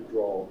Lord, it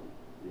draw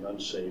the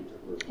unsaved to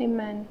her.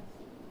 Amen.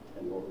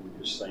 And Lord, we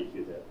just thank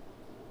you that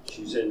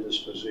she's in this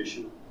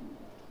position.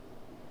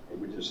 And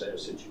we just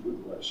ask that you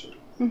would bless her.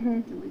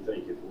 And we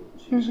thank you for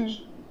it in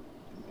Jesus'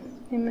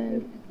 name.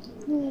 Amen.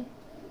 Yeah.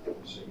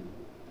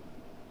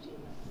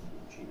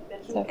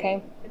 It's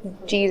okay.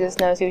 Jesus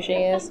knows who she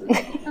is.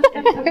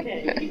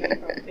 Okay.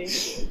 Thank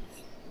you.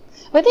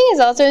 One thing is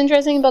also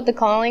interesting about the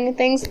calling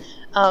things,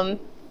 I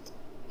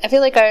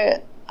feel like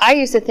I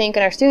used to think,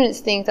 and our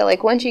students think, that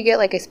like once you get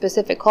like a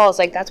specific call, it's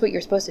like that's what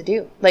you're supposed to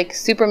do. Like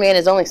Superman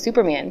is only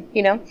Superman,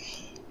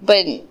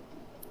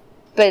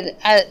 But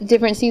at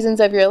different seasons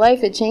of your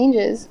life, it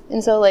changes.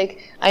 And so,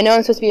 like, I know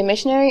I'm supposed to be a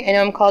missionary. I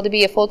know I'm called to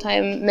be a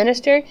full-time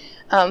minister.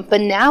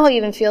 But now I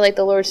even feel like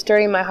the Lord's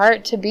stirring my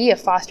heart to be a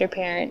foster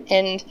parent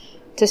and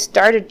to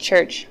start a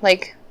church,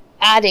 like,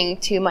 adding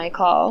to my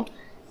call.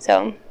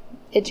 So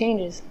it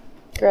changes,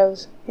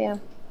 grows, yeah.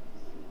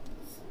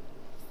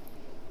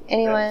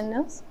 Anyone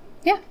else?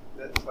 Yeah.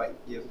 That's like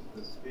gifts of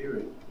the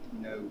Spirit.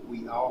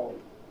 We all,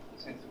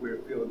 since we're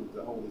filled with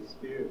the Holy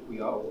Spirit,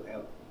 we all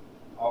have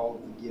all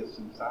the gifts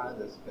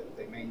inside us, but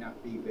they may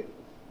not be but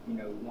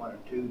one or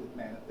two that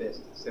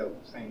manifest itself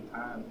at the same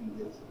time, and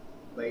this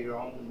later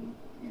on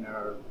in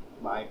our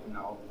life and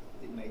all,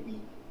 it may be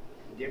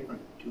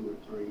different, 2 or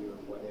 3 or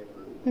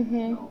whatever.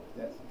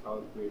 That's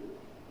because we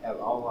have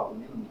all of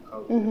them in them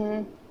because we're filled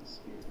with the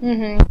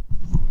Spirit.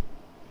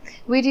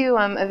 We do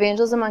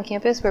evangelism on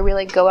campus where we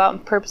like go out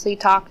and purposely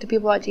talk to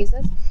people about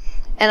Jesus,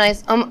 and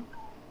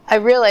I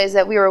realized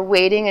that we were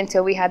waiting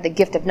until we had the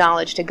gift of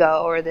knowledge to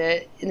go, or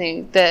the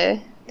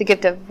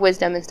gift of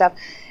wisdom and stuff.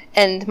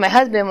 And my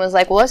husband was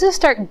like, well, let's just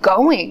start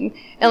going.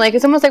 And like,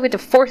 it's almost like we have to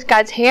force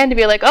God's hand to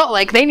be like, oh,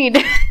 like they need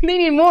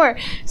more.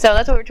 So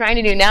that's what we're trying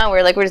to do now.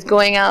 We're just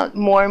going out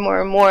more and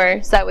more and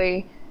more. So that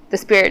way the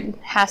Spirit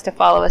has to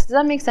follow us. Does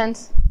that make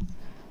sense?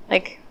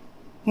 Like,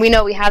 we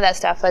know we have that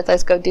stuff.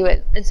 Let's go do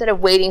it. Instead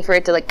of waiting for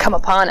it to like come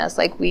upon us,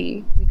 like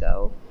we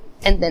go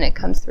and then it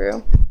comes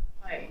through.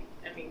 Right.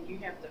 I mean, you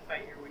have to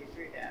fight your way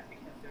through that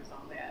because there's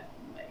all that,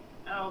 like,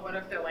 oh, what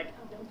if they're like,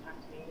 oh, don't talk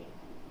to me.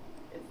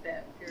 It's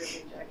that fear of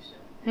rejection.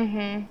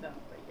 So,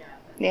 but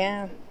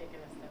yeah. Taking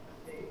a step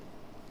of faith.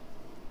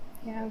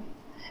 Yeah.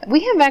 We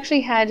have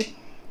actually had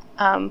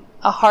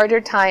a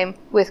harder time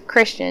with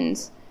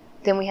Christians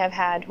than we have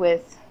had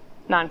with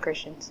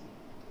non-Christians.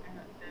 I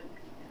know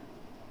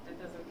that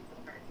doesn't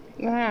surprise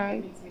me. Yeah.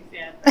 It makes me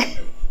sad. But it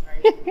doesn't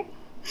surprise me.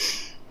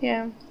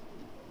 Yeah.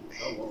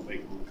 I want to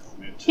make one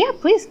comment too. Yeah,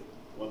 please.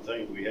 One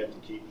thing we have to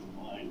keep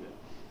in mind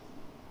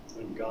that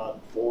when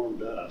God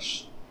formed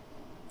us,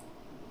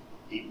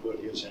 He put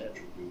His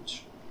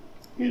attributes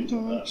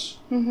into us,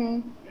 Mm-hmm.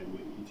 and we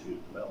need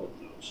to develop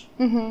those.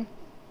 Mm-hmm.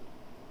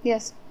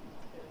 Yes.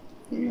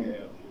 We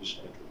have His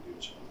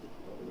attributes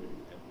already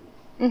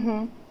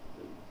Mm-hmm.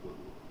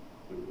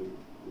 when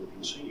we were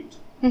conceived.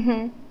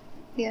 Mm-hmm.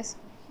 Yes.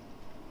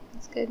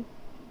 That's good.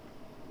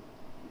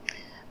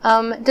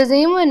 Does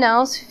anyone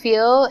else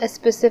feel a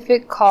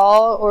specific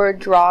call or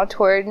draw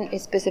toward a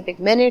specific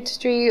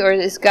ministry, or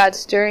is God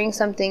stirring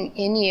something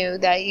in you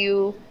that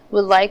you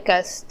would like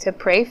us to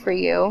pray for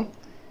you?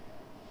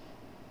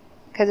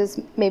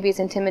 Because maybe it's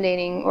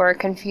intimidating or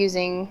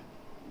confusing.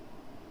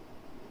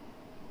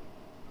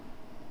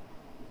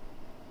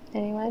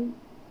 Anyone?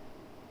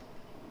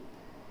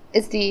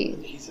 It's the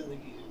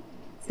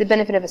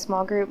benefit of a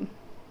small group.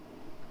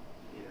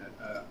 Yeah,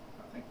 I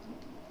think we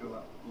feel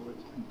like the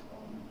Lord's been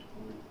calling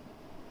toward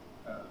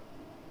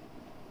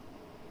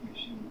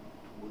mission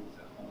towards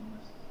the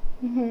homeless,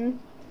 Mm-hmm.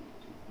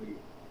 particularly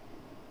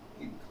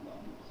in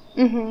Columbus.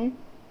 Mm-hmm.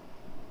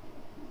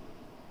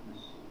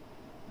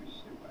 We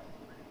sit right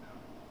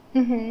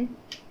there now. Mm-hmm.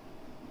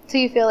 So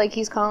you feel like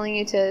He's calling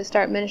you to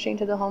start ministering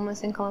to the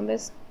homeless in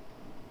Columbus?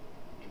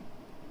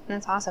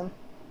 That's awesome.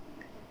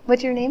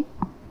 What's your name?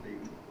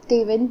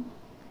 David.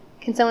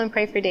 Can someone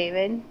pray for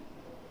David?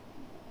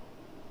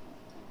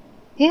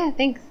 Yeah,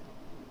 thanks.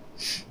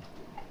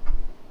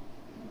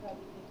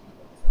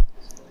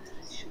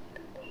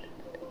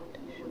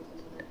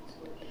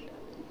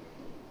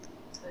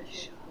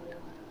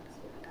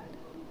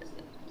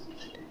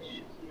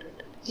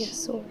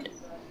 Yes, Lord.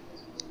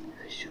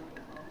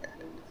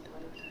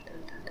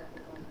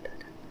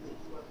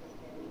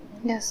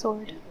 Yes,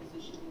 Lord.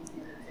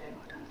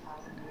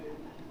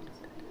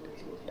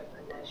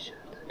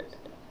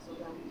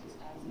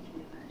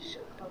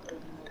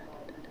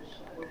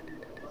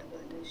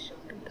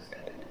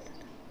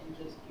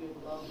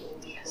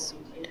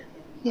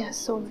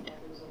 Yes, Lord.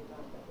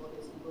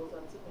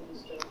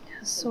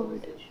 Yes,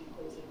 Lord.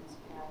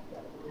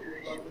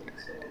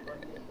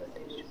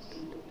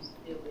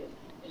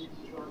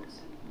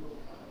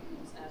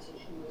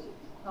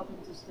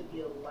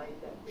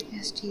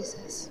 Yes,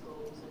 Jesus.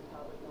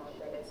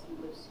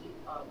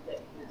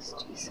 Yes,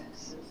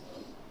 Jesus.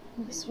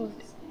 Yes, Lord.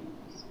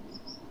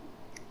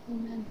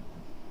 Amen.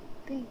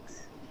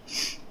 Thanks.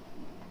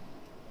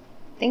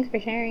 Thanks for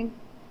sharing.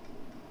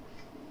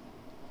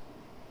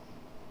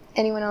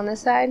 Anyone on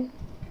this side?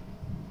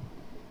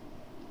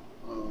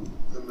 I've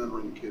been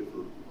mentoring a kid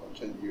for about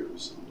 10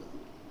 years,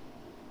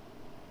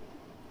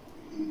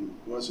 and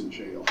he was in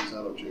jail. He's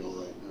out of jail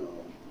right now.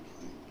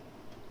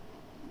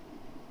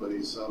 But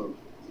he's out of,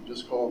 he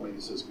just called me, he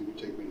says, "Can you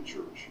take me to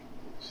church?"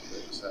 So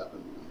that just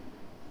happened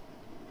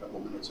a couple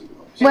minutes ago.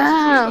 So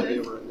Wow. It's the first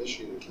time he ever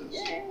initiated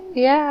this.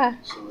 Yeah.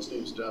 So his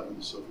name's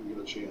Devin, so if we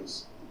get a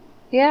chance,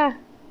 Yeah.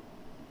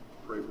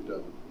 pray for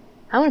Devin.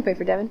 I want to pray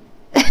for Devin.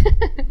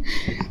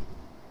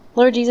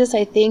 Lord Jesus,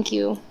 I thank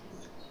you.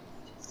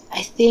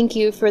 I thank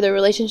you for the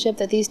relationship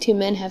that these two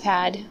men have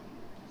had.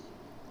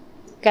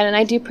 God, and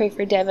I do pray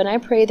for Devin. I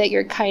pray that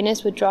your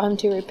kindness would draw him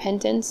to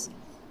repentance.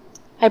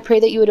 I pray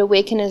that you would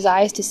awaken his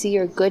eyes to see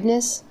your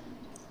goodness.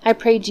 I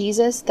pray,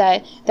 Jesus,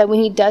 that when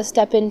he does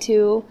step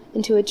into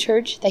a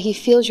church, that he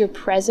feels your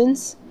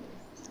presence.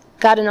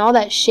 God, and all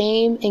that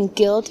shame and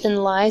guilt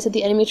and lies that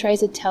the enemy tries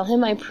to tell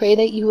him, I pray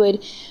that you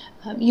would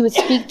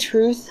speak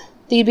truth,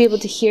 that you'd be able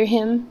to hear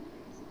him,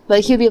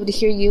 but he would be able to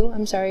hear you,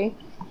 I'm sorry.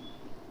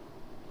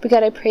 But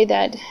God, I pray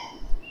that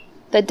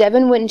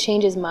Devin wouldn't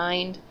change his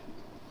mind.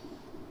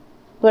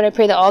 Lord, I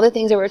pray that all the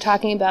things that we're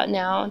talking about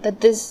now,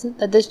 that this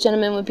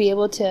gentleman would be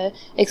able to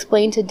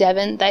explain to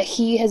Devin that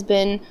he has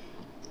been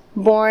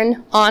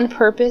born on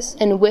purpose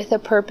and with a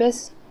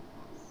purpose.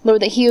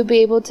 Lord, that he would be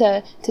able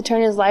to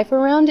turn his life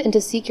around and to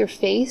seek your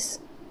face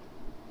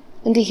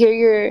and to hear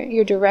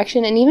your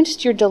direction and even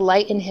just your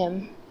delight in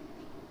him.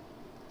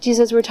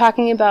 Jesus, we're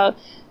talking about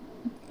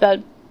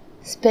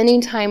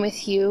spending time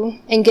with you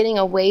and getting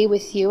away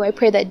with you. I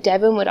pray that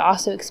Devin would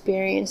also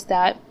experience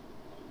that.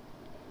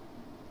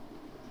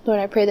 Lord,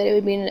 I pray that it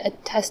would be a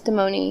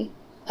testimony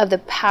of the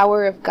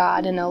power of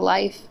God in a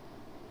life.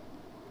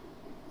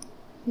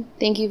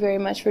 Thank you very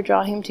much for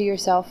drawing him to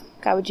yourself.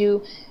 God, would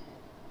you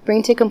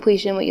bring to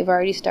completion what you've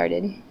already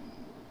started?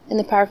 In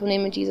the powerful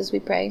name of Jesus we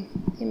pray.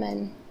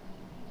 Amen.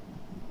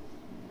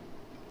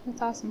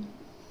 That's awesome.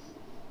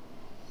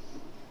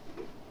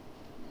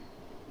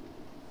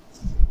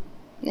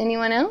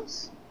 Anyone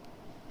else?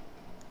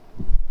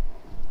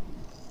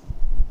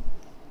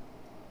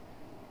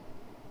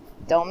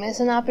 Don't miss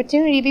an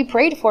opportunity to be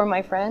prayed for,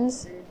 my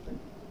friends.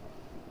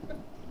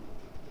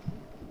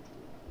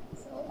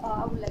 So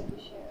I would like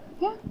to share.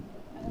 Yeah.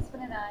 My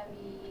husband and I,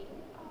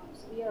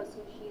 we are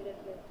associated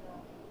with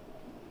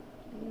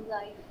New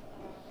Life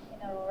in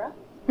Aurora.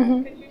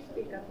 Mhm. Could you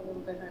speak up a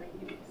little bit, honey?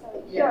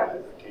 Sorry, Yeah.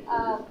 sure.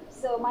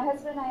 So my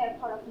husband and I are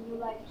part of New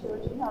Life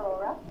Church in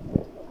Aurora,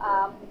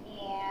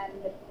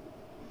 and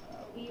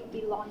we'll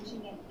be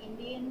launching an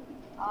Indian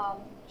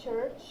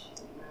church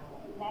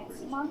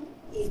next month,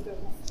 April.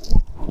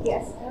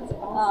 Yes. That's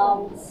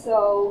awesome.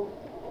 So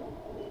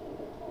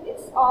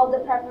it's all the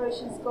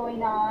preparations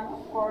going on,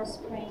 of course,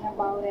 praying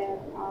about it.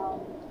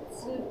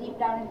 Still deep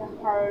down in the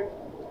heart,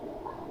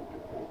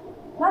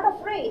 not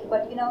afraid,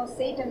 but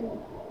Satan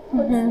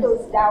puts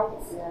those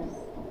doubts.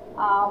 Yes.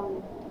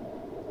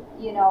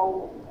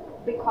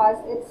 Because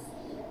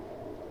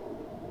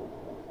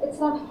it's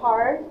not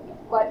hard,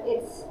 but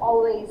it's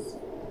always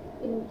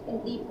in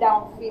deep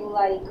down feel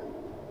like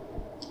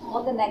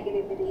all the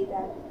negativity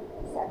that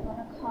is that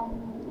gonna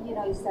come,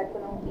 is that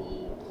gonna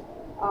be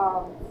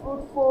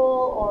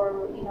fruitful,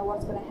 or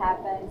what's gonna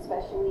happen,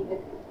 especially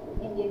with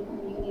Indian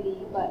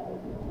community. But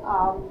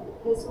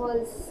this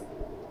was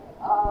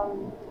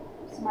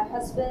so my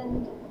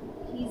husband,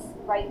 he's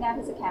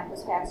a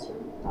campus pastor.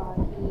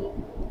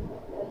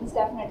 He's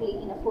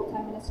definitely in a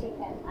full-time ministry,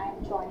 and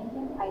I'm joining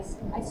him. I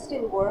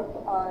still work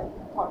in the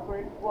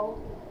corporate world.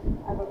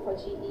 I work for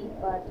GE,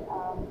 but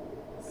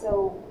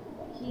so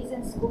he's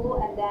in school,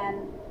 and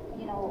then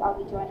I'll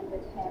be joining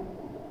with him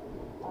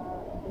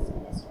in his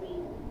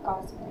ministry,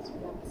 God's ministry,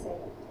 I would say.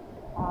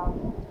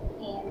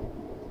 And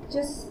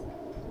just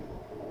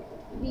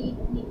we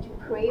need to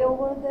pray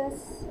over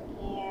this,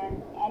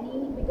 and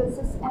because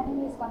this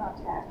enemy is gonna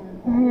attack.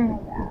 We know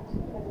that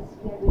because it's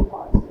very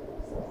positive.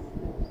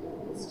 So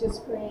it's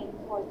just praying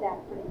for that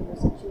particular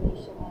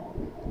situation,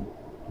 and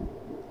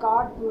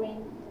God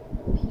bring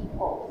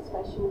people,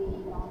 especially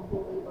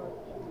non-believer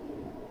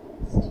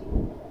Indians, to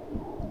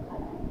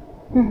kind of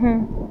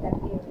that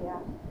area.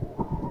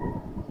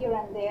 Here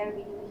and there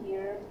we do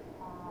hear,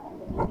 and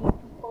the Indian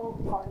people,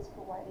 God is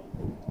providing,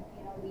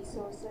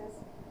 resources. So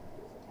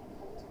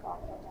thankful to God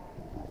for that.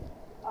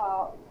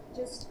 But,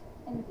 just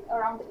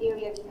around the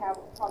area, we have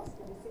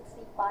approximately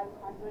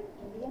 6,500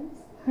 Indians.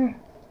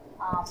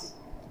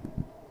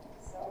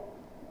 So,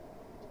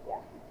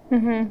 yeah.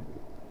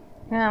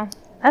 Yeah,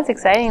 that's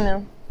exciting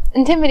though.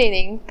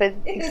 Intimidating, but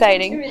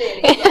exciting.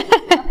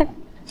 Intimidating.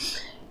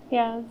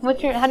 Yeah.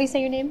 How do you say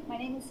your name? My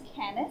name is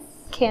Canis.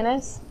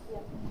 Canis?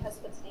 Yeah, my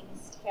husband's name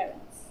is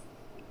Terrence.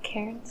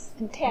 Terrence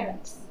and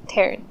Terrence.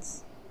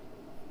 Terrence.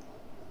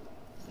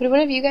 Would one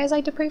of you guys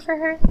like to pray for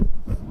her?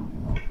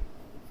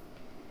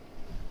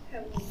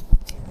 Heavenly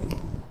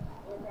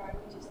Lord God,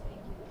 we just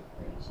thank you and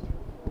praise you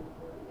for the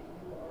work that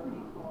you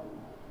already called.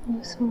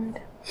 Yes, Lord.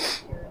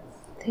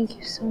 Thank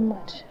you so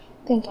much.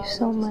 Thank you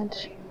so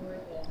much.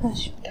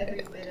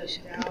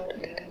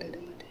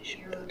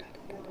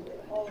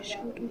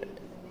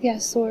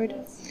 Yes, Lord.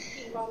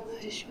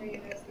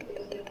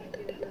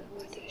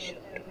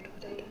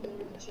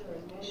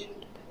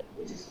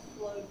 We just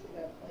flow through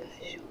that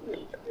place.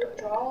 You're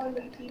drawing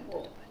the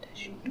people.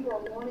 You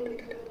are wanting to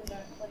come into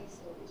that place,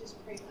 Lord. We just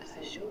pray for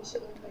salvation.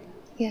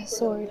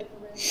 Yes, Lord.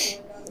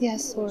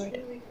 Yes, Lord.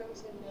 Truly come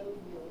to know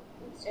you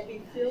and be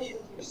filled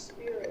with your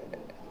spirit,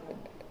 Lord God.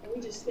 And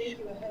we just thank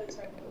you ahead of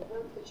time for the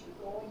work that you're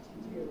going to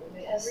do. And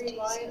that every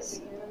lie of the enemy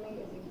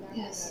is exactly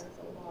that, it's a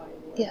lie,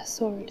 Lord. Yes,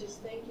 We Lord. just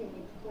thank you and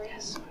we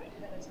praise you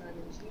ahead of time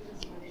in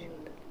Jesus' mighty name.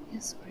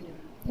 Yes, Lord.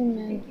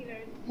 Amen. Thank you,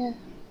 Lord. Yeah.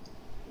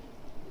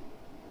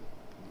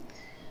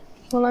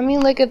 Well, let me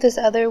look at this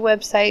other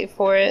website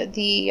for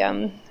the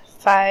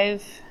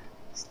 5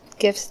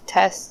 gifts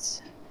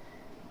tests.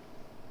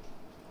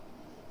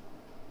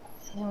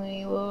 And then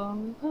we will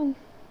move on.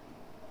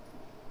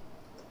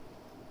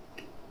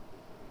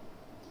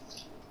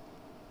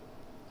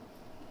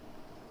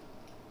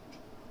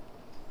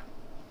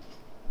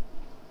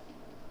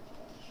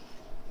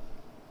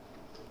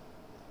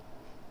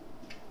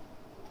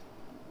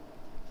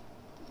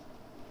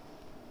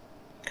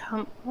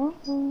 Come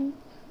on.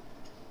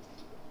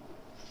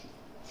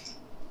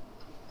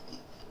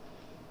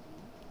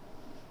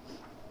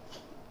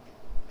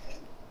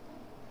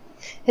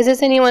 Is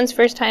this anyone's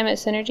first time at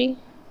Synergy?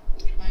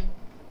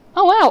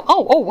 Oh wow!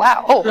 Oh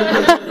wow! Oh, that's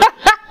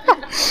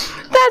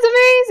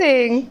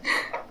amazing!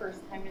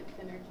 First time at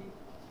Synergy.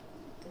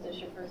 Is this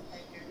your first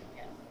time here?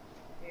 Yes.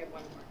 We have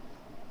one more.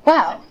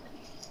 Wow,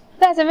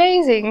 that's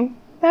amazing!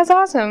 That's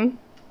awesome.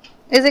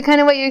 Is it kind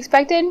of what you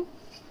expected? I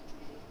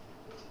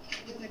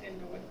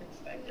didn't know what to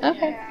expect.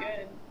 Okay. Yeah,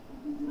 it's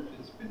good.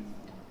 It's been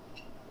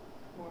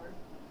More.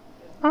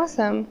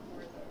 Awesome. More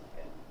is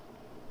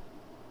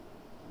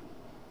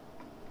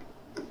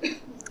always good.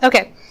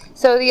 Okay,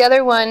 so the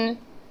other one,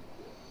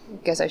 I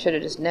guess I should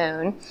have just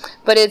known,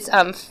 but it's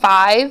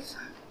 5. Is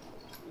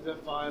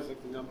that 5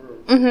 like the number?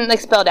 Or Like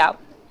spelled out.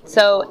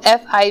 So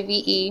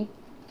FIVE,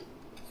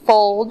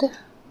 fold,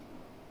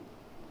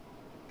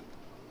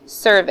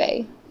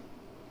 survey.com.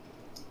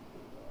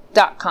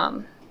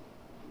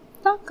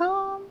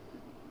 .com.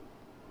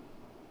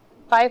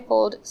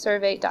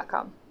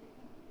 Fivefoldsurvey.com.